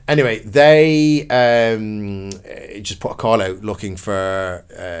 Anyway, they just put a call out looking for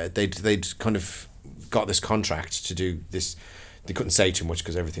they'd kind of got this contract to do this. They couldn't say too much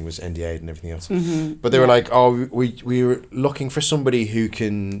because everything was NDA'd and everything else. But they were like, oh, we were looking for somebody who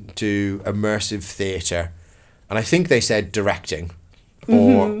can do immersive theatre, and I think they said directing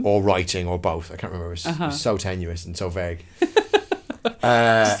or writing or both. I can't remember. It was so tenuous and so vague.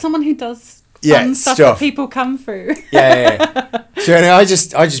 Just someone who does fun stuff that people come through. So anyway, I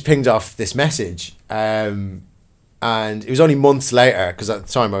just pinged off this message, and it was only months later, because at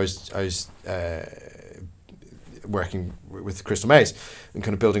the time I was working with Crystal Maze and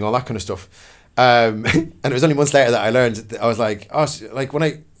kind of building all that kind of stuff, and it was only months later that I learned that I was like, oh, like when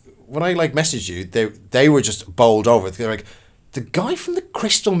I like messaged you, they were just bowled over. They're like, the guy from the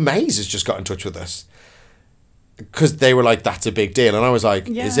Crystal Maze has just got in touch with us, because they were like, that's a big deal, and I was like,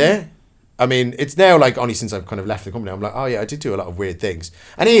 is it? I mean, it's now like only since I've kind of left the company, I'm like, oh yeah, I did do a lot of weird things.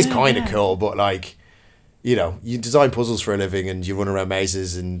 And it is kind of cool, but like, you know, you design puzzles for a living and you run around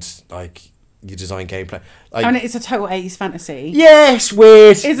mazes and like you design gameplay. Like, I mean, it's a total 80s fantasy. Yes,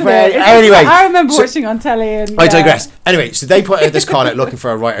 weird. Isn't well, it? Anyway. I remember watching on telly and... I digress. Anyway, so they put out this call out looking for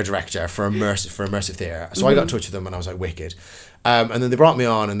a writer-director for immersive theatre. So I got in touch with them and I was like, wicked. And then they brought me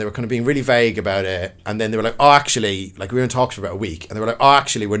on and they were kind of being really vague about it. And then they were like, oh, actually, like we were in talks for about a week. And they were like, oh,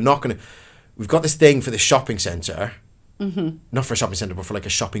 actually, we're not going to... We've got this thing for the shopping centre, not for a shopping centre, but for like a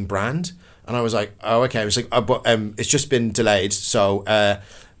shopping brand. And I was like, oh, okay. I was like, but it's just been delayed. So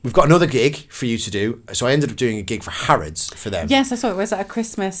we've got another gig for you to do. So I ended up doing a gig for Harrods for them. Yes, I saw it. Was at a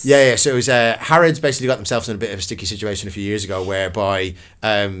Christmas. Yeah. So it was Harrods basically got themselves in a bit of a sticky situation a few years ago whereby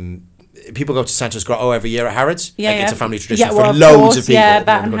people go to Santa's Grotto every year at Harrods. Yeah, It's yeah. a family tradition Yeah, well, for loads course, of people. Yeah, that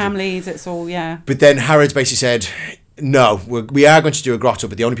around and the country. Hamleys, it's all, yeah. But then Harrods basically said, no, we are going to do a grotto,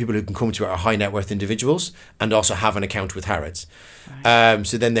 but the only people who can come to it are high net worth individuals and also have an account with Harrods. Right.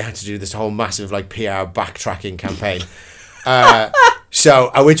 So then they had to do this whole massive like PR backtracking campaign.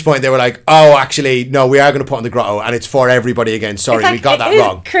 So at which point they were like, oh, actually, no, we are going to put on the grotto and it's for everybody again. Sorry, Like, we got that it is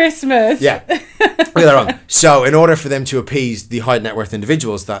wrong. Christmas. Yeah, we got that wrong. So in order for them to appease the high net worth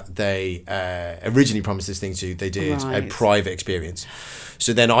individuals that they originally promised this thing to, they did a Right. private experience.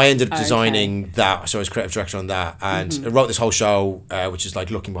 So then I ended up designing that. So I was creative director on that, and I wrote this whole show, which is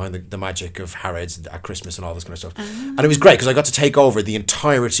like looking behind the magic of Harrods at Christmas and all this kind of stuff. And it was great because I got to take over the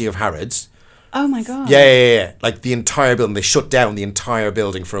entirety of Harrods. Oh my God. Yeah. Like the entire building. They shut down the entire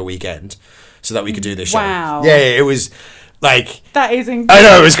building for a weekend so that we could do this show. Wow. Yeah, it was like... That is I incredible.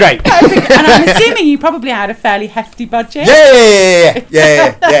 know, it was great. And I'm assuming you probably had a fairly hefty budget. Yeah.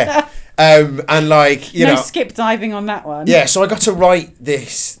 And like, you no know... skip diving on that one. Yeah, so I got to write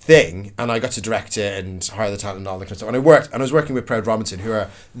this thing and I got to direct it and hire the talent and all that kind of stuff. And I was working with Proud Robinson, who are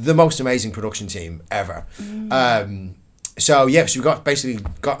the most amazing production team ever. So we got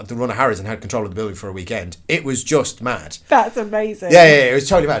the run of Harrods and had control of the building for a weekend. It was just mad. That's amazing. Yeah, it was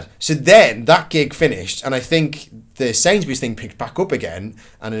totally mad. So then that gig finished, and I think the Sainsbury's thing picked back up again.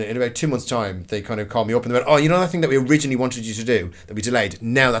 And in about 2 months' time, they kind of called me up and they went, "Oh, you know that thing that we originally wanted you to do that we delayed?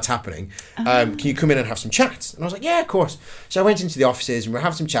 Now that's happening. Can you come in and have some chats?" And I was like, "Yeah, of course." So I went into the offices and we were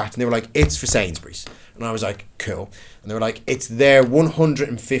having some chat, and they were like, "It's for Sainsbury's," and I was like, "Cool." And they were like, "It's their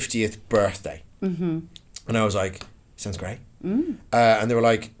 150th birthday," and I was like, "Sounds great." And they were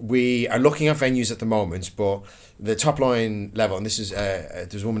like, "We are looking at venues at the moment, but the top line level," and this is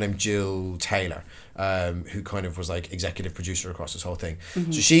there's a woman named Jill Taylor, who kind of was like executive producer across this whole thing.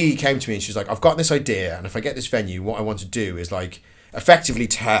 So she came to me and she was like, "I've got this idea, and if I get this venue, what I want to do is like effectively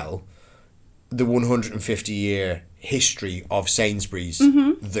tell the 150-year history of Sainsbury's,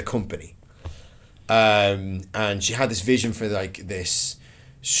 the company." And she had this vision for like this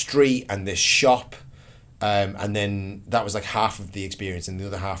street and this shop. And then that was like half of the experience, and the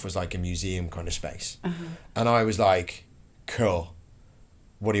other half was like a museum kind of space. And I was like, "Cool,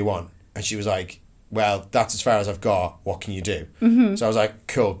 what do you want?" And she was like, "Well, that's as far as I've got. What can you do?" So I was like,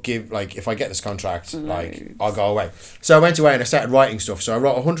 "Cool, if I get this contract, like I'll go away." So I went away and I started writing stuff. So I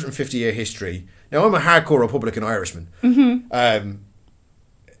wrote 150-year history. Now I'm a hardcore Republican Irishman.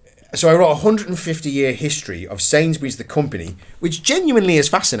 So I wrote 150-year history of Sainsbury's the company, which genuinely is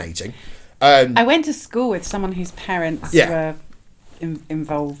fascinating. I went to school with someone whose parents were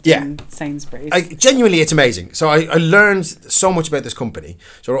involved in Sainsbury's. Genuinely, it's amazing. So I learned so much about this company.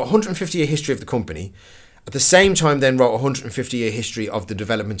 So I wrote a 150-year history of the company. At the same time, then wrote a 150-year history of the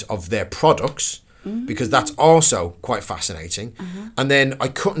development of their products, because that's also quite fascinating. And then I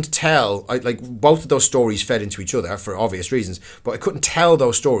couldn't tell, both of those stories fed into each other for obvious reasons, but I couldn't tell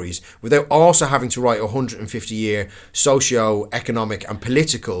those stories without also having to write a 150-year socio-economic and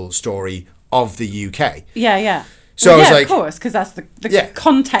political story of the UK. Yeah. So I was like, of course, because that's the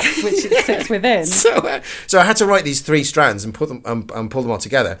context which it sits within. So I had to write these three strands and put them and pull them all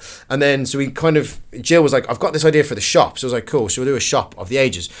together. And then so Jill was like, "I've got this idea for the shop." So I was like, "Cool." So we'll do a shop of the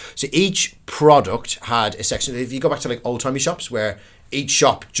ages. So each product had a section. If you go back to like old timey shops where each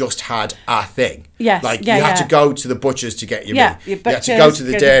shop just had a thing. Yes. Like you had to go to the butcher's to get your meat. You had to butchers, go to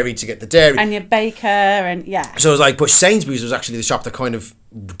the dairy to get the dairy. And your baker and So I was like, but Sainsbury's was actually the shop that kind of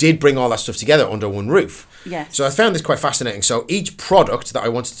did bring all that stuff together under one roof. Yes. So I found this quite fascinating. So each product that I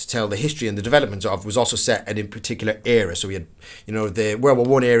wanted to tell the history and the development of was also set at a particular era. So we had, the World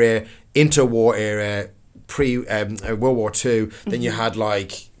War I era, interwar era, pre-World War II. Then you had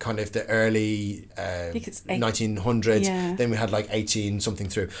like kind of the early 1900s. Yeah. Then we had like 18 something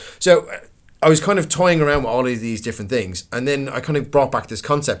through. So I was kind of toying around with all of these different things, and then I kind of brought back this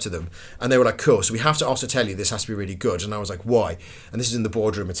concept to them, and they were like, "Cool, so we have to also tell you this has to be really good." And I was like, "Why?" And this is in the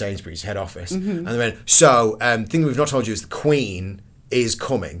boardroom at Sainsbury's head office, and they went, "So, thing we've not told you is the Queen is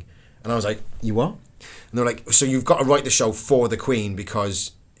coming." And I was like, "You what?" And they're like, "So you've got to write the show for the Queen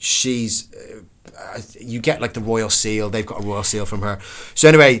because she's." You get like the royal seal. They've got a royal seal from her. So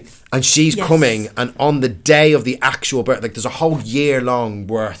anyway, and she's coming, and on the day of the actual birth, like there's a whole year-long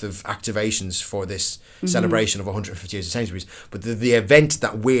worth of activations for this celebration of 150 years of Sainsbury's. But the event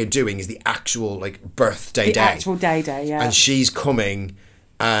that we're doing is the actual like birthday day. The actual day, yeah. And she's coming,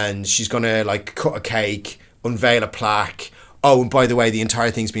 and she's gonna like cut a cake, unveil a plaque. Oh, and by the way, the entire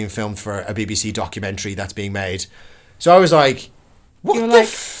thing's being filmed for a BBC documentary that's being made. So I was like, what You're the like,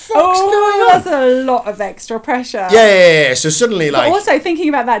 fuck's going on? That's a lot of extra pressure. Yeah. So suddenly, like... But also thinking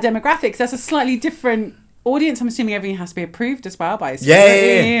about that demographics, that's a slightly different audience, I'm assuming everything has to be approved as well by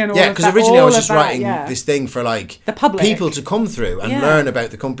Yeah. Because originally I was just writing yeah. this thing for like the public, people to come through and learn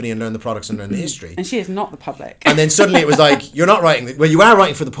about the company and learn the products and learn the history. And she is not the public. And then suddenly it was like, you're not writing. Well, you are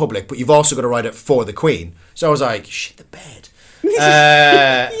writing for the public, but you've also got to write it for the Queen. So I was like, shit the bed.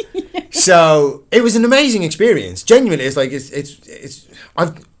 So it was an amazing experience. Genuinely, it's like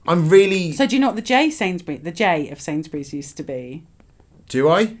I'm really. So do you know what the J of Sainsbury's used to be? Do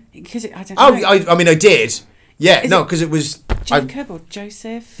I? Because I don't know. Oh, I mean, I did. Yeah, no, because it was Jacob or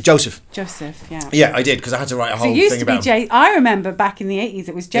Joseph. Joseph, yeah. Yeah, I did because I had to write a whole thing about. I remember back in the 80s,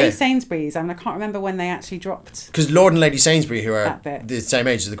 it was Sainsbury's, and I can't remember when they actually dropped. Because Lord and Lady Sainsbury, who are the same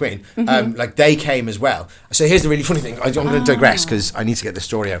age as the Queen, like they came as well. So here's the really funny thing. I'm going to digress because I need to get the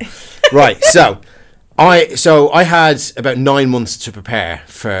story out. Right, so I had about 9 months to prepare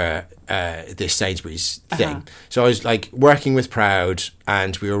for this Sainsbury's thing. So I was like working with Proud,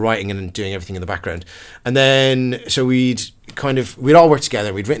 and we were writing and doing everything in the background. And then so we'd all worked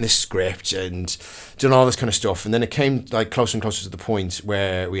together. We'd written this script and done all this kind of stuff. And then it came like closer and closer to the point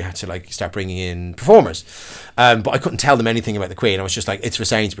where we had to like start bringing in performers. But I couldn't tell them anything about the Queen. I was just like, it's for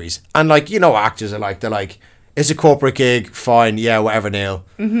Sainsbury's. And like, you know what actors are like, they're like, it's a corporate gig, fine, yeah, whatever, Neil.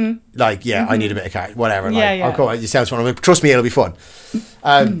 Like, yeah, I need a bit of cash, whatever. I'll come. It sounds fun. Trust me, it'll be fun.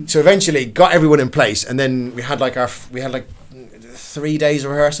 So eventually, got everyone in place, and then we had like 3 days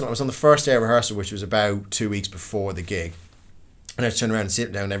of rehearsal. I was on the first day of rehearsal, which was about 2 weeks before the gig, and I turned around and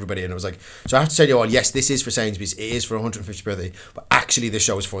sit down everybody, and it was like, so I have to tell you all, yes, this is for Sainsbury's, it is for 150th birthday, but actually, this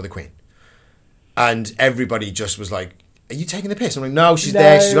show is for the Queen, and everybody just was like, are you taking the piss? I'm like, no, she's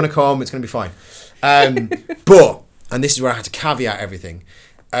there, she's going to come, it's going to be fine. But, and this is where I had to caveat everything.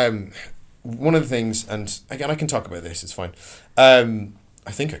 One of the things, and again, I can talk about this, it's fine.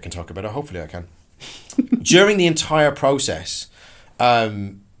 I think I can talk about it, hopefully I can. During the entire process,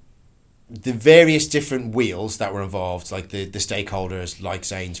 the various different wheels that were involved, like the stakeholders, like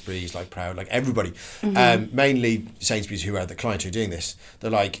Sainsbury's, like Proud, like everybody, mainly Sainsbury's, who are the client who are doing this,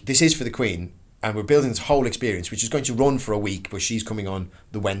 they're like, this is for the Queen, and we're building this whole experience, which is going to run for a week, but she's coming on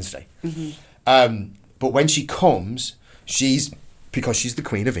the Wednesday. But when she comes, because she's the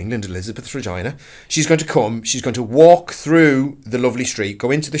Queen of England, Elizabeth Regina, she's going to come, she's going to walk through the lovely street,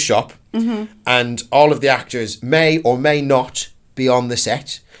 go into the shop, and all of the actors may or may not be on the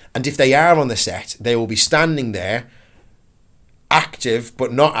set. And if they are on the set, they will be standing there, active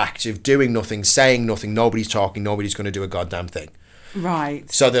but not active, doing nothing, saying nothing, nobody's talking, nobody's going to do a goddamn thing. Right.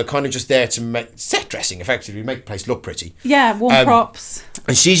 So they're kind of just there to make set dressing, effectively, make the place look pretty. Yeah, warm props.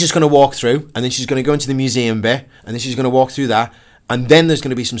 And she's just going to walk through, and then she's going to go into the museum bit, and then she's going to walk through that, and then there's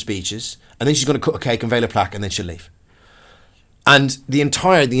going to be some speeches, and then she's going to cut a cake, unveil a plaque, and then she'll leave. And the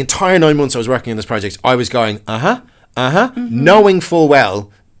entire 9 months I was working on this project, I was going, knowing full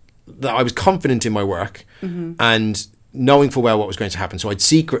well that I was confident in my work, and knowing full well what was going to happen. So I'd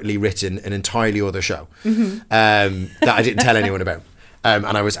secretly written an entirely other show that I didn't tell anyone about, and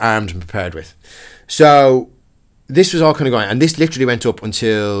I was armed and prepared with. So this was all kind of going, and this literally went up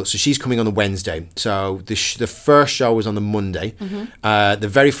until, so she's coming on the Wednesday. So the first show was on the Monday. The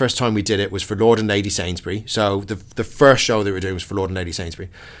very first time we did it was for Lord and Lady Sainsbury. So the first show that we were doing was for Lord and Lady Sainsbury.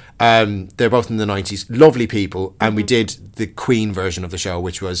 They're both in the 90s, lovely people, and we did the Queen version of the show,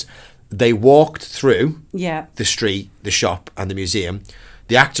 which was they walked through the street, the shop, and the museum.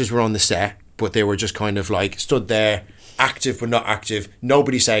 The actors were on the set, but they were just kind of like stood there, active but not active,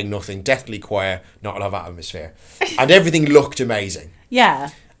 nobody saying nothing, deathly quiet, not a lot of atmosphere. And everything looked amazing.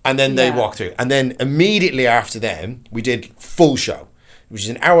 Yeah. And then they walked through. And then immediately after them, we did full show, which is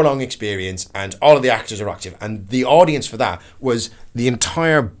an hour-long experience, and all of the actors are active. And the audience for that was the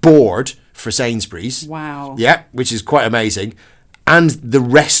entire board for Sainsbury's. Wow. Yeah, which is quite amazing. And the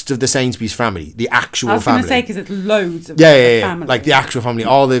rest of the Sainsbury's family, the actual family. I was going to say, because it's loads of family. Like the actual family,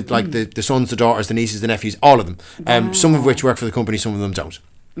 all the the sons, the daughters, the nieces, the nephews, all of them. Wow. Some of which work for the company, some of them don't.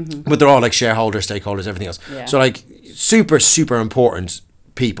 But they're all like shareholders, stakeholders, everything else. Yeah. So like super, super important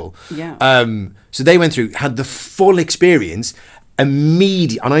people. Yeah. So they went through, had the full experience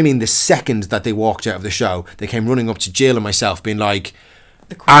immediately, and I mean the second that they walked out of the show, they came running up to Jill and myself being like,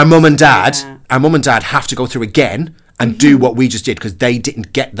 our mum and dad have to go through again and do what we just did because they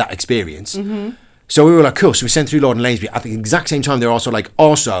didn't get that experience. So we were like, cool. So we sent through Lord and Lanesby. At the exact same time, they're also like,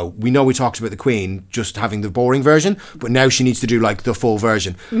 also, we know we talked about the Queen just having the boring version, but now she needs to do like the full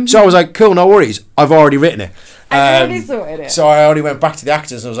version. So I was like, cool, no worries. I've already written it. I've already sorted it. So I already went back to the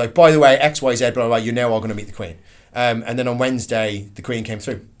actors and I was like, by the way, X, Y, Z, blah, blah, blah, you're now all going to meet the Queen. And then on Wednesday, the Queen came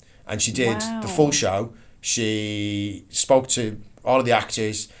through and she did the full show. She spoke to all of the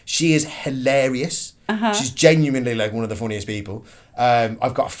actors. She is hilarious. She's genuinely like one of the funniest people.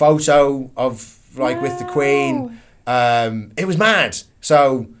 I've got a photo of like with the Queen. It was mad.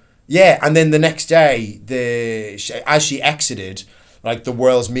 So yeah, and then the next day, as she exited, like the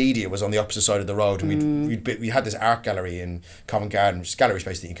world's media was on the opposite side of the road, and we had this art gallery in Covent Garden, which is gallery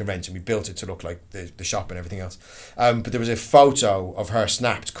space that you can rent, and we built it to look like the shop and everything else. But there was a photo of her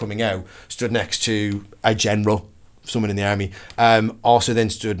snapped coming out, stood next to a general, someone in the army. Also then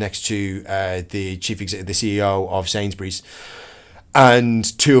stood next to the the CEO of Sainsbury's,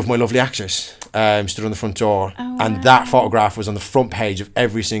 and two of my lovely actors stood on the front door, and that photograph was on the front page of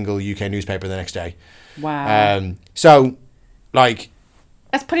every single UK newspaper the next day. Wow. So, like,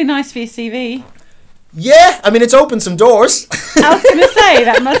 that's pretty nice for your CV. Yeah, I mean, it's opened some doors. I was going to say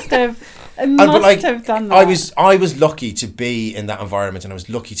that must have done that. I was lucky to be in that environment, and I was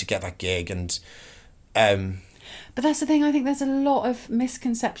lucky to get that gig, and but that's the thing. I think there's a lot of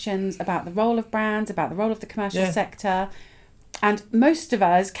misconceptions about the role of brands, about the role of the commercial sector. And most of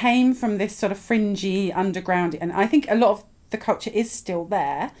us came from this sort of fringy underground. And I think a lot of the culture is still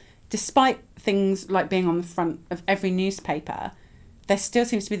there. Despite things like being on the front of every newspaper, there still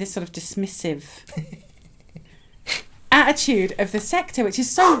seems to be this sort of dismissive attitude of the sector, which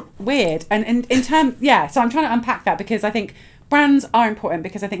is so weird. And in terms, so I'm trying to unpack that, because I think brands are important,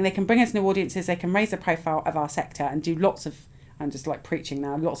 because I think they can bring us new audiences, they can raise the profile of our sector and do lots of, I'm just like preaching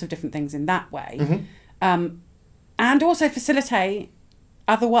now, lots of different things in that way. Mm-hmm. And also facilitate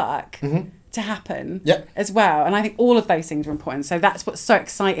other work to happen as well. And I think all of those things are important. So that's what's so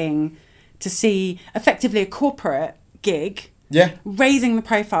exciting, to see effectively a corporate gig raising the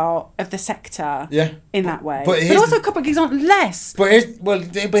profile of the sector in that way. But also corporate gigs aren't less. But here's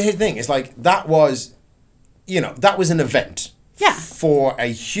the thing. It's like, that was an event for a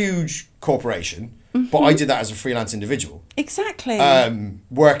huge corporation. But I did that as a freelance individual. Exactly.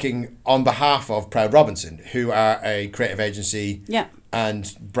 Working on behalf of Proud Robinson, who are a creative agency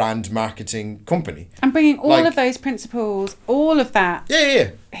and brand marketing company. And bringing all of those principles, all of that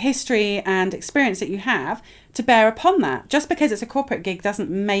history and experience that you have to bear upon that. Just because it's a corporate gig doesn't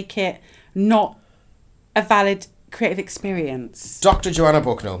make it not a valid creative experience. Dr. Joanna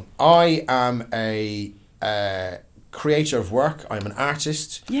Bucknell, I am a creator of work. I'm an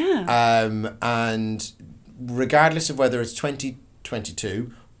artist. And regardless of whether it's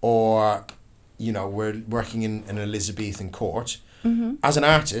 2022 or, we're working in an Elizabethan court, as an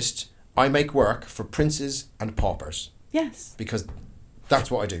artist, I make work for princes and paupers. Yes. Because that's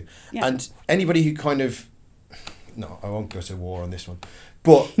what I do. Yeah. And anybody who kind of... No, I won't go to war on this one.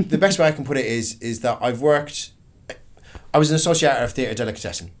 But the best way I can put it is that I've worked... I was an associate editor of Theatre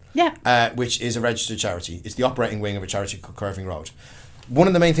Delicatessen. Which is a registered charity. It's the operating wing of a charity called Curving Road. One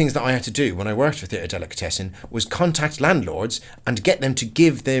of the main things that I had to do when I worked for Theatre Delicatessen was contact landlords and get them to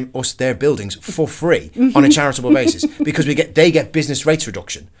give us their buildings for free on a charitable basis, because they get business rates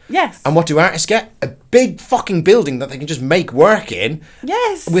reduction. Yes. And what do artists get? A big fucking building that they can just make work in.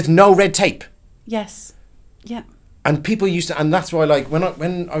 Yes. With no red tape. Yes. Yeah. And people used to, and that's why, like, when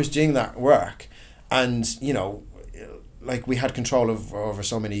I was doing that work, and like, we had control over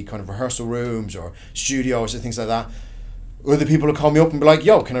so many kind of rehearsal rooms or studios and things like that. Other people would call me up and be like,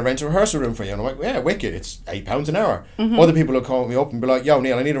 yo, can I rent a rehearsal room for you? And I'm like, yeah, wicked, it's £8 an hour. Other people would call me up and be like, yo,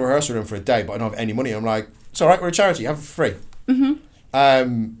 Neil, I need a rehearsal room for a day, but I don't have any money. I'm like, it's all right, we're a charity, have it for free.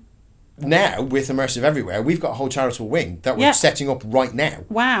 Now, with Immersive Everywhere, we've got a whole charitable wing that we're setting up right now.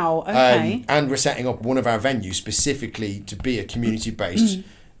 Wow, okay. And we're setting up one of our venues specifically to be a community-based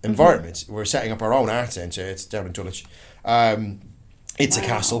environment. We're setting up our own art centre. It's down in Dulwich. It's a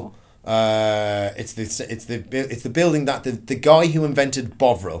castle. It's the building that the guy who invented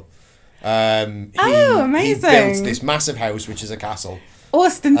Bovril. Amazing! He built this massive house, which is a castle.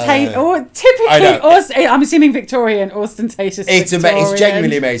 Ostentatious, or typically, I'm assuming Victorian, ostentatious. It's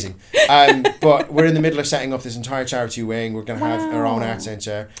genuinely amazing. But we're in the middle of setting up this entire charity wing. We're going to have our own art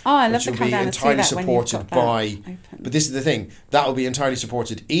centre, which will be entirely supported by. But this is the thing, that will be entirely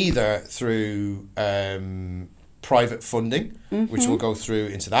supported either through private funding, which will go through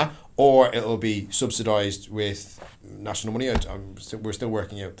into that, or it'll be subsidised with national money. We're still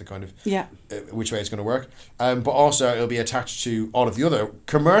working out the kind of which way it's going to work, but also it'll be attached to all of the other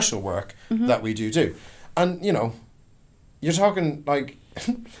commercial work that we do. And you're talking like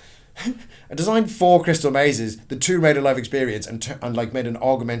I designed 4 crystal mazes, the 2 made a live experience, and like made an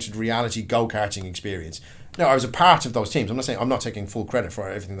augmented reality go-karting experience. No, I was a part of those teams. I'm not taking full credit for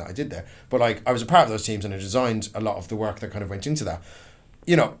everything that I did there, but like, I was a part of those teams, and I designed a lot of the work that kind of went into that.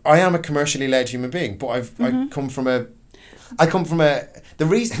 I am a commercially led human being, but I come from the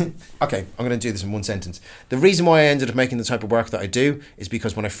reason. Okay, I'm going to do this in one sentence. The reason why I ended up making the type of work that I do is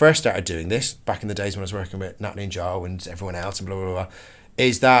because when I first started doing this, back in the days when I was working with Natalie and Joe and everyone else and blah blah blah,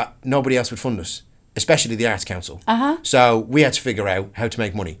 is that nobody else would fund us, especially the Arts Council. So we had to figure out how to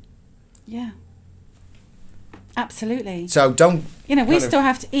make money. Yeah. Absolutely. So don't... we still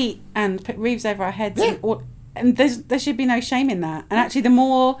have to eat and put roofs over our heads. Yeah. And there should be no shame in that. And actually, the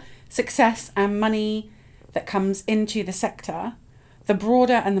more success and money that comes into the sector, the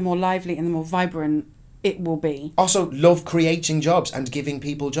broader and the more lively and the more vibrant it will be. Also, love creating jobs and giving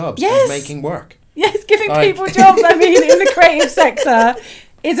people jobs Yes. and making work. Yes, giving people jobs, I mean, in the creative sector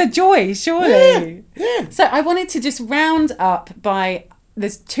is a joy, surely. Yeah. So I wanted to just round up by...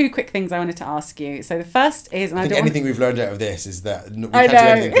 There's two quick things I wanted to ask you. So the first is... And I think anything we've learned out of this is that we I can't do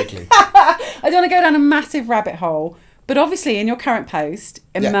anything quickly. I don't want to go down a massive rabbit hole. But obviously, in your current post,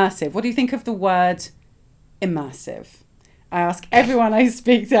 immersive. What do you think of the word immersive? I ask everyone I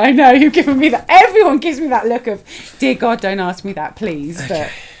speak to. I know you've given me that. Everyone gives me that look of, dear God, don't ask me that, please. But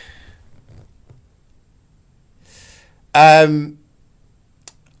I mean,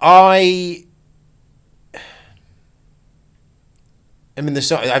 I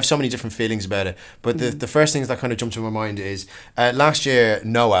have so many different feelings about it, but the first things that kind of jump to my mind is last year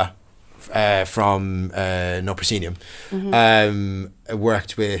Noah from No Proscenium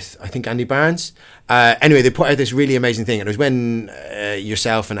worked with, I think, Andy Barnes. Anyway, they put out this really amazing thing, and it was when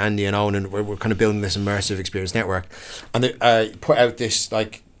yourself and Andy and Owen were kind of building this immersive experience network, and they put out this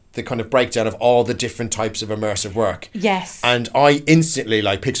the kind of breakdown of all the different types of immersive work. yes. And I instantly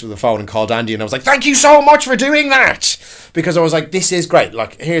picked up the phone and called Andy, and I was like, thank you so much for doing that, because I was like, this is great,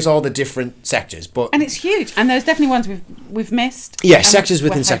 here's all the different sectors. And it's huge, and there's definitely ones we've missed. Yeah, sectors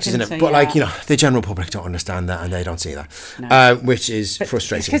within sectors in it, but yeah. the general public don't understand that, and they don't see that. No. Which is But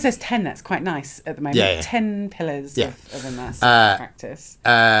frustrating. It's because there's 10 that's quite nice at the moment. Yeah. 10 pillars Yeah. of immersive practice.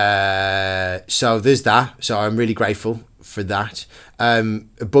 So there's that. So I'm really grateful for that. A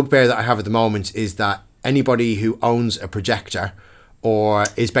bugbear that I have at the moment is that anybody who owns a projector or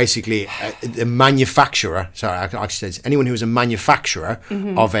is basically a manufacturer, sorry, I actually say anyone who is a manufacturer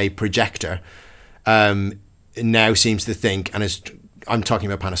of a projector now seems to think, and I'm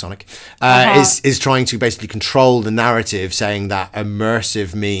talking about Panasonic, is trying to basically control the narrative, saying that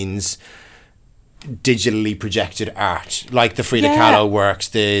immersive means digitally projected art, like the Frida Kahlo works,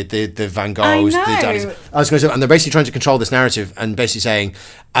 the Van Goghs, the Dalís. I was going to say, and they're basically trying to control this narrative, and basically saying,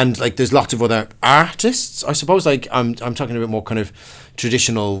 and there's lots of other artists, I suppose. I'm talking a bit more kind of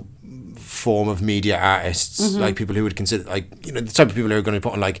traditional form of media artists, like people who would consider the type of people who are going to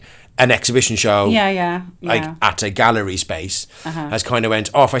put on an exhibition show, at a gallery space, has kind of went,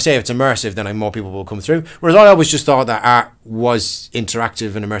 if I say it's immersive, then more people will come through. Whereas I always just thought that art was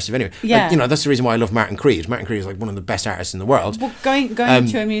interactive and immersive anyway. Yeah. That's the reason why I love Martin Creed. Martin Creed is one of the best artists in the world. Well, going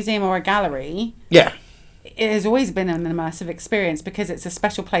to a museum or a gallery, yeah, it has always been an immersive experience because it's a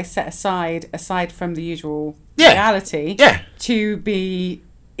special place set aside from the usual reality, to be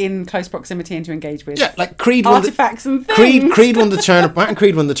in close proximity and to engage with Creed artifacts and things. Martin Creed won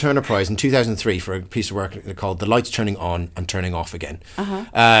the Turner Prize in 2003 for a piece of work called "The Lights Turning On and Turning Off Again."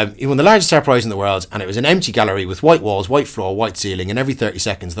 He won the largest art prize in the world, and it was an empty gallery with white walls, white floor, white ceiling, and every 30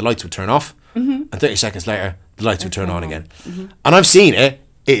 seconds the lights would turn off, and 30 seconds later the lights would turn on again. And I've seen it.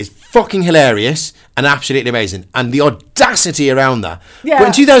 It is fucking hilarious and absolutely amazing. And the audacity around that. Yeah. But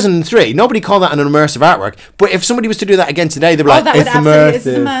in 2003, nobody called that an immersive artwork. But if somebody was to do that again today, they'd be like, it's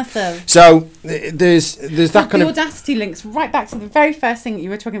immersive. So there's that kind of... The audacity links right back to the very first thing that you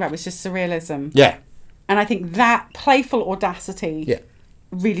were talking about, was just surrealism. Yeah. And I think that playful audacity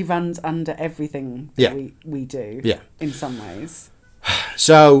really runs under everything that we do in some ways.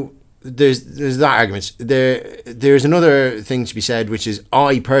 So... There's that argument. There's another thing to be said, which is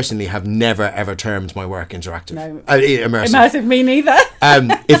I personally have never ever termed my work interactive. No, immersive. Me neither.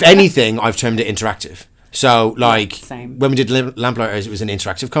 If anything, I've termed it interactive. So, same. when we did Lamplighters, it was an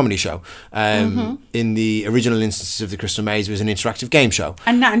interactive comedy show. In the original instances of the Crystal Maze, it was an interactive game show.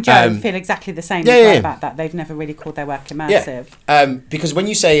 And Nat and Joe feel exactly the same about that. They've never really called their work immersive. Yeah. Because when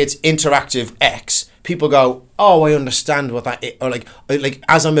you say it's interactive X, people go, oh, I understand what that is. Or like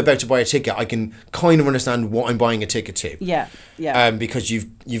as I'm about to buy a ticket, I can kind of understand what I'm buying a ticket to. Yeah, yeah. Because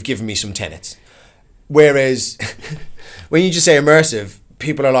you've given me some tenets. Whereas when you just say immersive,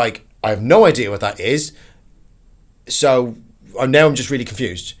 people are like, I have no idea what that is. So now I'm just really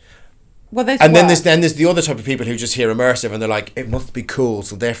confused. Well, then there's the other type of people who just hear immersive and they're like, it must be cool,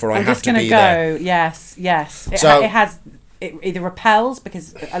 so therefore I have to be there. Yes. It either repels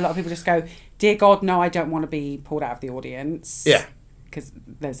because a lot of people just go, dear God, no, I don't want to be pulled out of the audience. Yeah. Because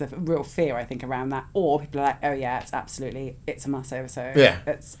there's a real fear, I think, around that. Or people are like, oh yeah, it's a massive, so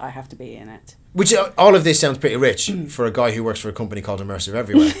I have to be in it. Which, all of this sounds pretty rich for a guy who works for a company called Immersive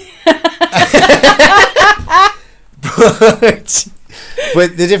Everywhere.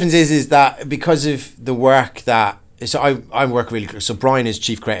 But the difference is that because of the work that, so I work really, so Brian is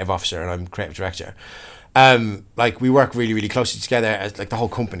chief creative officer and I'm creative director. Like we work really, really closely together as like the whole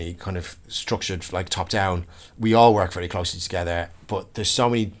company kind of structured like top down. We all work very closely together, but there's so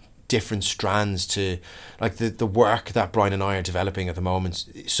many different strands to like the work that Brian and I are developing at the moment.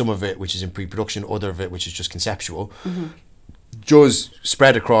 Some of it which is in pre-production, other of it which is just conceptual. Does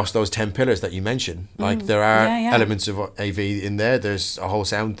spread across those 10 pillars that you mentioned. Like there are elements of AV in there. There's a whole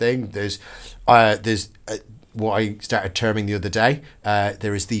sound thing. There's what I started terming the other day.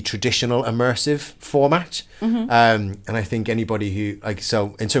 There is the traditional immersive format, and I think anybody who like,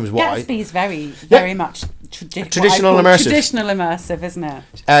 so in terms of what Gatsby's very much traditional immersive, isn't it?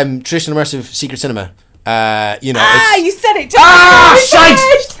 Traditional immersive secret cinema. You know. You said it.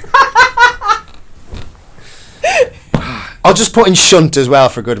 Shite! I'll just put in shunt as well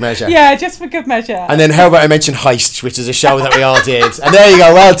for good measure. Yeah, just for good measure. And then how about I mention Heist, which is a show that we all did. And there you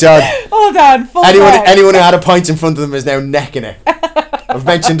go, well done. All done. Anyone who had a pint in front of them is now necking it. I've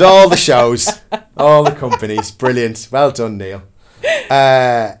mentioned all the shows, all the companies. Brilliant. Well done, Neil.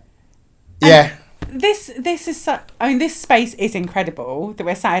 Yeah. This is I mean, this space is incredible that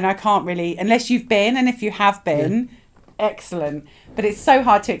we're sat in. I can't really, unless you've been, and if you have been, excellent. But it's so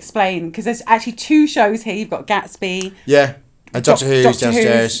hard to explain because there's actually 2 shows here. You've got Gatsby. Yeah. And Doctor Who's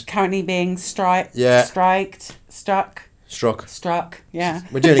downstairs. Who's currently being struck. Yeah. Struck. Yeah.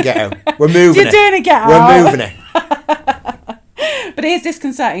 We're doing a Get Out. We're moving You're doing a Get Out. We're moving it. But it is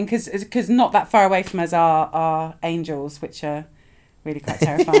disconcerting because not that far away from us are angels, which are really quite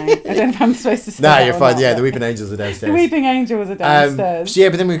terrifying. I don't know if I'm supposed to say that. No, you're fine. Not, yeah, the Weeping Angels are downstairs. The Weeping Angels are downstairs. So yeah,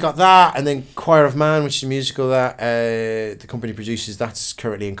 but then we've got that, and then Choir of Man, which is a musical that the company produces. That's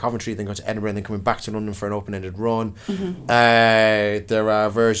currently in Coventry. Then go to Edinburgh, and then coming back to London for an open-ended run. There are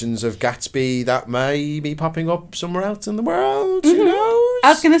versions of Gatsby that may be popping up somewhere else in the world. Who knows? I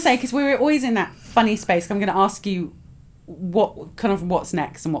was going to say, because we're always in that funny space, I'm going to ask you what's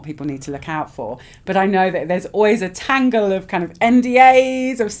next and what people need to look out for, but I know that there's always a tangle of kind of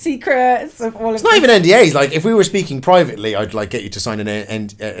NDAs, of secrets, of all of it's not even NDAs. Like if we were speaking privately, I'd like get you to sign an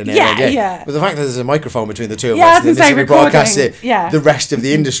NDA. Yeah. But the fact that there's a microphone between the two of us, and this will be broadcasted the rest of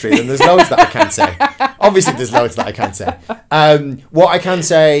the industry, then there's loads that I can't say. Obviously there's loads that I can't say. What I can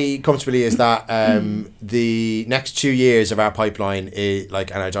say comfortably is that the next 2 years of our pipeline and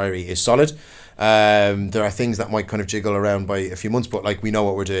our diary is solid. There are things that might kind of jiggle around by a few months, but like we know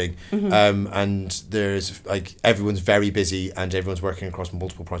what we're doing, and there's like everyone's very busy and everyone's working across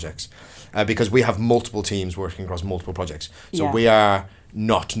multiple projects because we have multiple teams working across multiple projects. So we are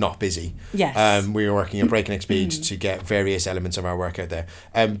not busy. Yes. We are working at breakneck speed to get various elements of our work out there.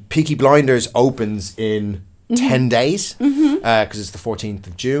 Peaky Blinders opens in 10 days because it's the 14th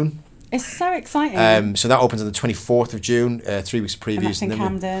of June. It's so exciting. So that opens on the 24th of June, 3 weeks of previews. And that's in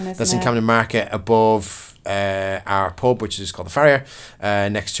Camden, isn't it? That's in Camden Market, above our pub, which is called the Farrier,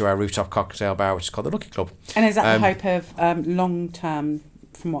 next to our rooftop cocktail bar, which is called the Lucky Club. And is that the hope of long-term,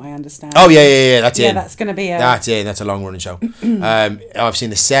 from what I understand? Oh, yeah, that's it. Yeah, that's going to be That's it, that's a long-running show. I've seen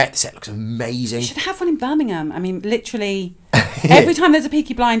the set. The set looks amazing. You should have one in Birmingham. I mean, literally... Every time there's a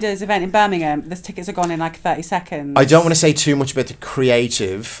Peaky Blinders event in Birmingham, the tickets are gone in like 30 seconds. I don't want to say too much about the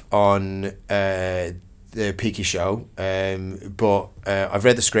creative on the Peaky show, but I've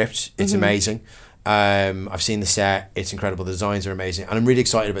read the script. It's amazing. I've seen the set. It's incredible. The designs are amazing. And I'm really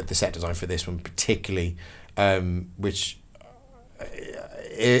excited about the set design for this one particularly, which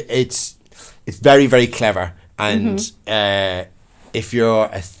it's very, very clever. And if you're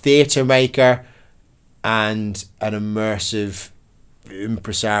a theatre maker and an immersive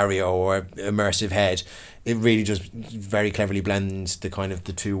impresario or immersive head, it really just very cleverly blends the kind of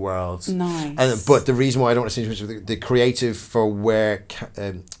the two worlds. Nice. But the reason why I don't want to say too much of the creative for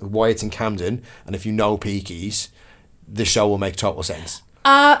why it's in Camden, and if you know Peaky's, the show will make total sense.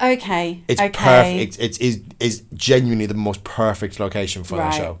 Okay. It's perfect. It is genuinely the most perfect location for the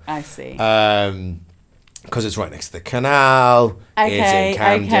show. I see. Because it's right next to the canal. Okay. It's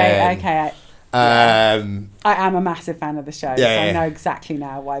in Camden. Okay. I am a massive fan of the show, so I know exactly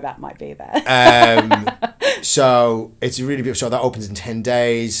now why that might be there. So it's a really beautiful show that opens in 10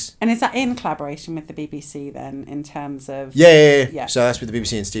 days. And is that in collaboration with the BBC then, in terms of... Yeah. So that's with the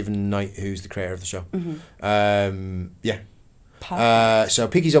BBC and Stephen Knight, who's the creator of the show. Perfect. So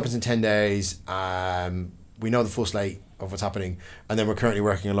Peaky's opens in 10 days. We know the full slate of what's happening, and then we're currently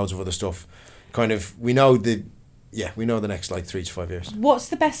working on loads of other stuff. We know the next like 3 to 5 years. What's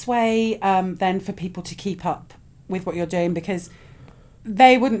the best way then for people to keep up with what you're doing? Because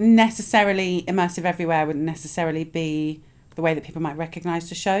they wouldn't necessarily, Immersive Everywhere wouldn't necessarily be the way that people might recognise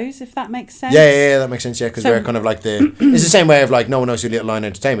the shows, if that makes sense. Yeah, that makes sense. Yeah, because So- we're kind of like it's the same way of like no one knows who Little Lion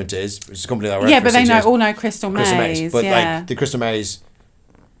Entertainment is. It's a company that works Yeah, for but they 6 know years. all know Crystal Crystal Maze. Maze, but yeah. like the Crystal Maze,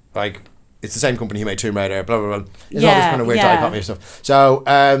 like it's the same company who made Tomb Raider. Blah blah blah. It's all this kind of weird dichotomy stuff. So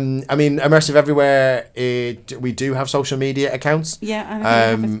I mean, Immersive Everywhere. We do have social media accounts. Yeah,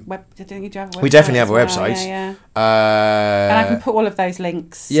 I think you do have a website. We definitely have a as well. website. Yeah. And I can put all of those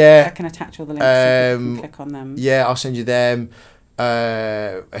links. yeah. I can attach all the links. So you can click on them. Yeah, I'll send you them.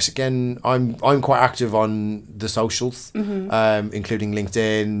 Again, I'm quite active on the socials, including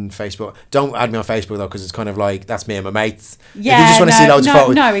LinkedIn, Facebook. Don't add me on Facebook though, because it's kind of like that's me and my mates. Yeah, if you just want to see loads of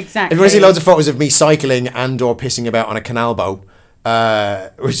photos, no, exactly. If you want to see loads of photos of me cycling and or pissing about on a canal boat,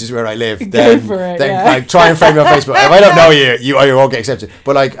 which is where I live, then like try and friend me on Facebook. If I don't know you, you all get accepted.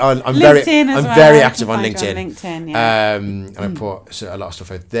 But like I'm very active on LinkedIn. And I put a lot of stuff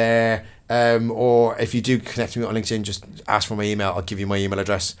out there. Or if you do connect me on LinkedIn, just ask for my email. I'll give you my email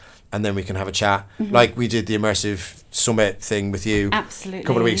address, and then we can have a chat. Like we did the Immersive Summit thing with you a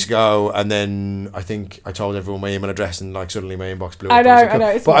couple of weeks ago, and then I think I told everyone my email address, and like suddenly my inbox blew up. I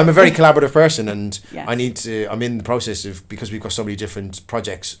know. But I'm a very collaborative person, and Yes. I'm in the process of, because we've got so many different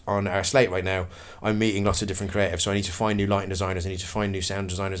projects on our slate right now, I'm meeting lots of different creatives. So I need to find new lighting designers, I need to find new sound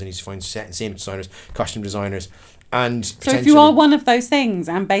designers, I need to find set and scenic designers, costume designers. And So if you are one of those things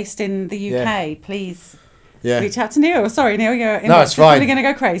and based in the UK, please reach out to Neil. Sorry, Neil, your inbox is probably going to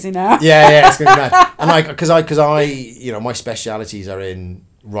go crazy now. Yeah, it's going to be mad. And like, because I, you know, my specialities are in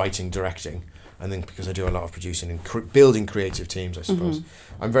writing, directing, and then because I do a lot of producing and building creative teams, I suppose.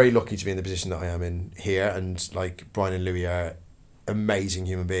 I'm very lucky to be in the position that I am in here, and like Brian and Louis are amazing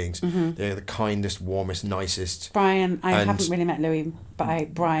human beings. They're the kindest, warmest, nicest. Brian, I haven't really met Louis,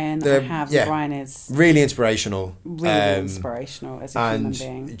 but Brian I have. Brian is really inspirational. Really inspirational as a human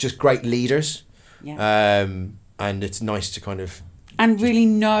being. Just great leaders. Yeah. And it's nice to kind of... And really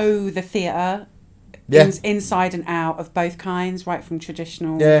know the theatre inside and out of both kinds, right from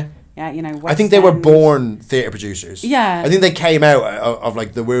traditional... Yeah, you know, West I think they were End. born theatre producers. Yeah. I think they came out of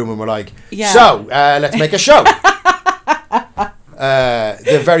like the womb and were like, so, let's make a show.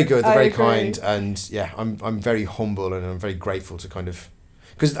 They're very good, they're very kind, and yeah, I'm very humble and I'm very grateful to kind of...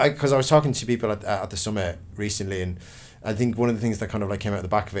 Because I was talking to people at the summit recently, and I think one of the things that kind of like came out the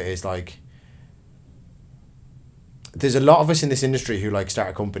back of it is like, there's a lot of us in this industry who like start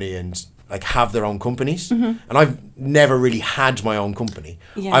a company and like have their own companies, and I've never really had my own company.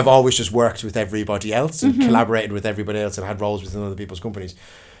 I've always just worked with everybody else and collaborated with everybody else and had roles within other people's companies.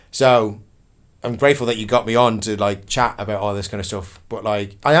 So I'm grateful that you got me on to like chat about all this kind of stuff. But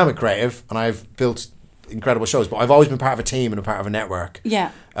like, I am a creative and I've built incredible shows, but I've always been part of a team and a part of a network.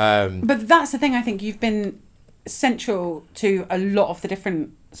 Yeah. But that's the thing. I think you've been central to a lot of the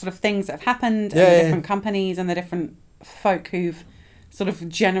different sort of things that have happened, and the different companies and the different folk who've sort of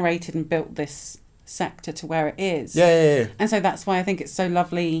generated and built this sector to where it is. Yeah. And so that's why I think it's so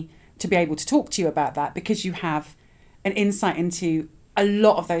lovely to be able to talk to you about that, because you have an insight into a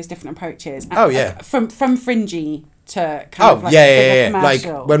lot of those different approaches. From fringy to kind of like bigger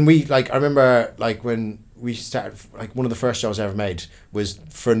commercial. Like when we I remember like when we started, like one of the first shows I ever made was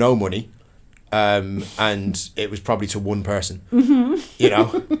for no money. And it was probably to one person, you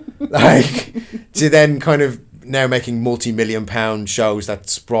know, like to then kind of now making multi-million-pound shows that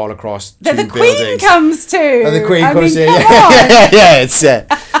sprawl across two buildings. The Queen comes to. And the Queen comes to. It's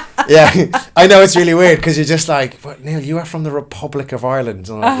I know it's really weird because you're just like, but Neil, you are from the Republic of Ireland.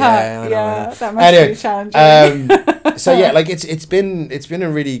 And I'm like, I know. That must be challenging. So yeah, like it's been a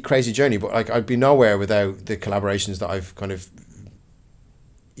really crazy journey, but like I'd be nowhere without the collaborations that I've kind of,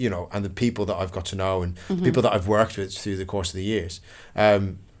 you know, and the people that I've got to know and the people that I've worked with through the course of the years.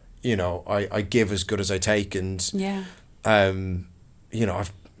 You know, I give as good as I take, and you know,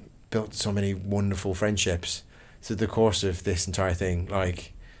 I've built so many wonderful friendships through the course of this entire thing.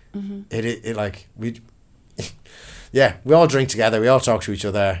 Like it like we all drink together, we all talk to each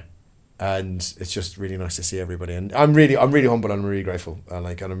other, and it's just really nice to see everybody. And I'm really humble and I'm really grateful. And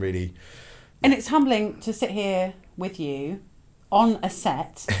it's humbling to sit here with you on a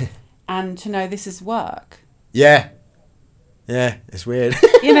set and to know this is work. Yeah, it's weird.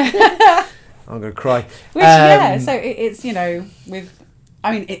 You know, I'm gonna cry. So it's, you know,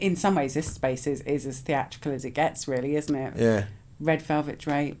 in some ways this space is as theatrical as it gets, really, isn't it? Yeah. Red velvet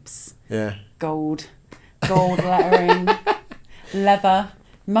drapes. Yeah. Gold lettering, leather,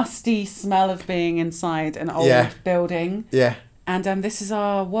 musty smell of being inside an old building. Yeah. And this is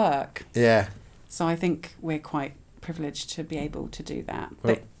our work. Yeah. So I think we're quite privileged to be able to do that.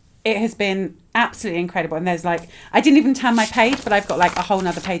 But it has been absolutely incredible. And there's like, I didn't even turn my page, but I've got like a whole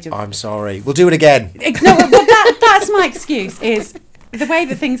nother page of... I'm sorry. We'll do it again. No, well, that's my excuse, is the way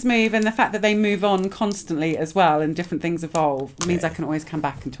that things move and the fact that they move on constantly as well and different things evolve means I can always come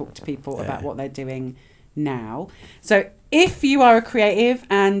back and talk to people about what they're doing now. So if you are a creative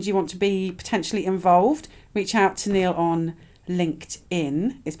and you want to be potentially involved, reach out to Neil on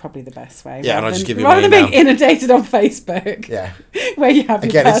LinkedIn is probably the best way. Yeah, and I'll just give you my rather email. than being inundated on Facebook. Yeah. Where you have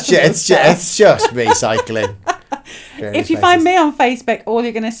Again, your it's just me cycling. If you find me on Facebook, all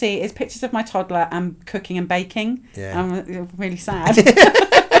you're going to see is pictures of my toddler and cooking and baking. Yeah. I'm really sad.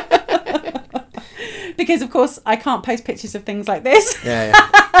 Because, of course, I can't post pictures of things like this.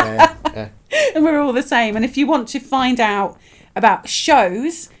 Yeah. And we're all the same. And if you want to find out about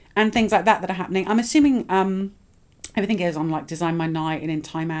shows and things like that are happening, I'm assuming everything goes on like Design My Night and In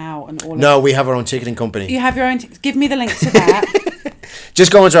Time Out and all of that. No, we have our own ticketing company. You have your own... Give me the link to that.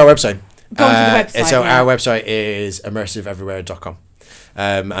 Just go onto our website. Go onto the website. So our website is immersiveenverywhere.com.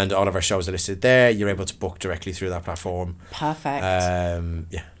 And all of our shows are listed there. You're able to book directly through that platform. Perfect.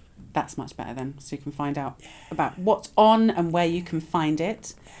 Yeah. That's much better then. So you can find out about what's on and where you can find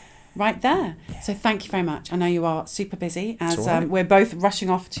it right there. So thank you very much. I know you are super busy as we're both rushing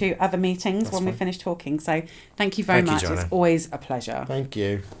off to other meetings when we finish talking. So thank you very much. It's always a pleasure. Thank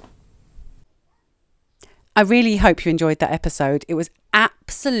you. I really hope you enjoyed that episode. It was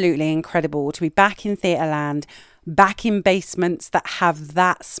absolutely incredible to be back in Theatreland, back in basements that have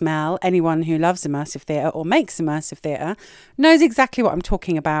that smell. Anyone who loves immersive theatre or makes immersive theatre knows exactly what I'm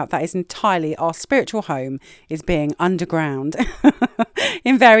talking about. That is entirely our spiritual home, is being underground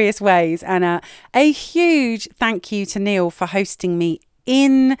in various ways. And a huge thank you to Neil for hosting me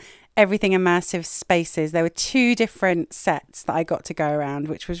in Everything Immersive Spaces. There were 2 different sets that I got to go around,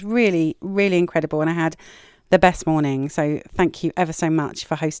 which was really, really incredible. And I had the best morning. So thank you ever so much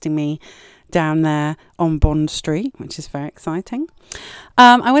for hosting me down there on Bond Street, which is very exciting.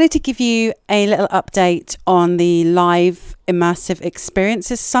 I wanted to give you a little update on the live immersive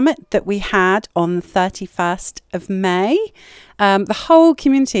experiences summit that we had on the 31st of May. The whole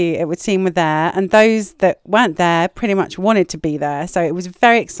community, it would seem, were there, and those that weren't there pretty much wanted to be there. So it was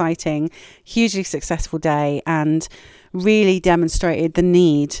very exciting, hugely successful day, and really demonstrated the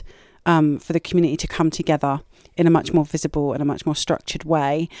need for the community to come together in a much more visible and a much more structured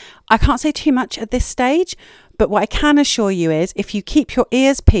way. I can't say too much at this stage, but what I can assure you is if you keep your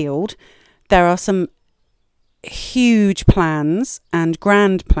ears peeled, there are some huge plans and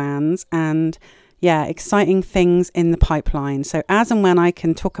grand plans and exciting things in the pipeline. So as and when I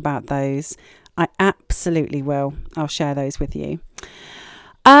can talk about those, I absolutely will. I'll share those with you.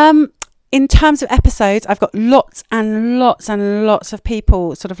 In terms of episodes, I've got lots and lots and lots of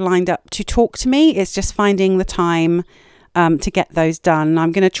people sort of lined up to talk to me. It's just finding the time to get those done.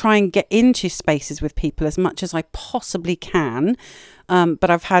 I'm going to try and get into spaces with people as much as I possibly can. But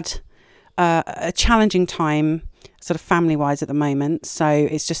I've had a challenging time sort of family-wise at the moment. So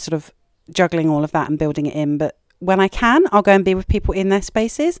it's just sort of juggling all of that and building it in. But when I can, I'll go and be with people in their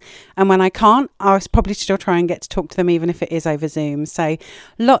spaces. And when I can't, I'll probably still try and get to talk to them, even if it is over Zoom. So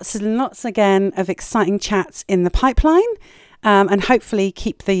lots and lots again of exciting chats in the pipeline. And hopefully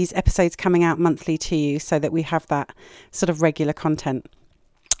keep these episodes coming out monthly to you so that we have that sort of regular content.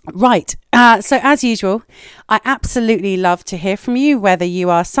 Right. So as usual, I absolutely love to hear from you. Whether you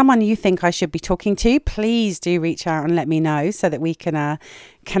are someone you think I should be talking to, please do reach out and let me know so that we can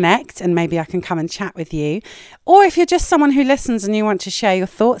connect and maybe I can come and chat with you. Or if you're just someone who listens and you want to share your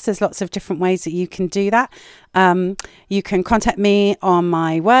thoughts, there's lots of different ways that you can do that. You can contact me on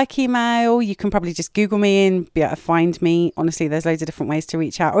my work email. You can probably just Google me and be able to find me. Honestly, there's loads of different ways to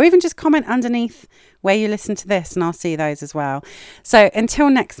reach out, or even just comment underneath where you listen to this and I'll see those as well. So until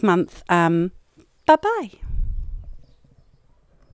next month, bye-bye.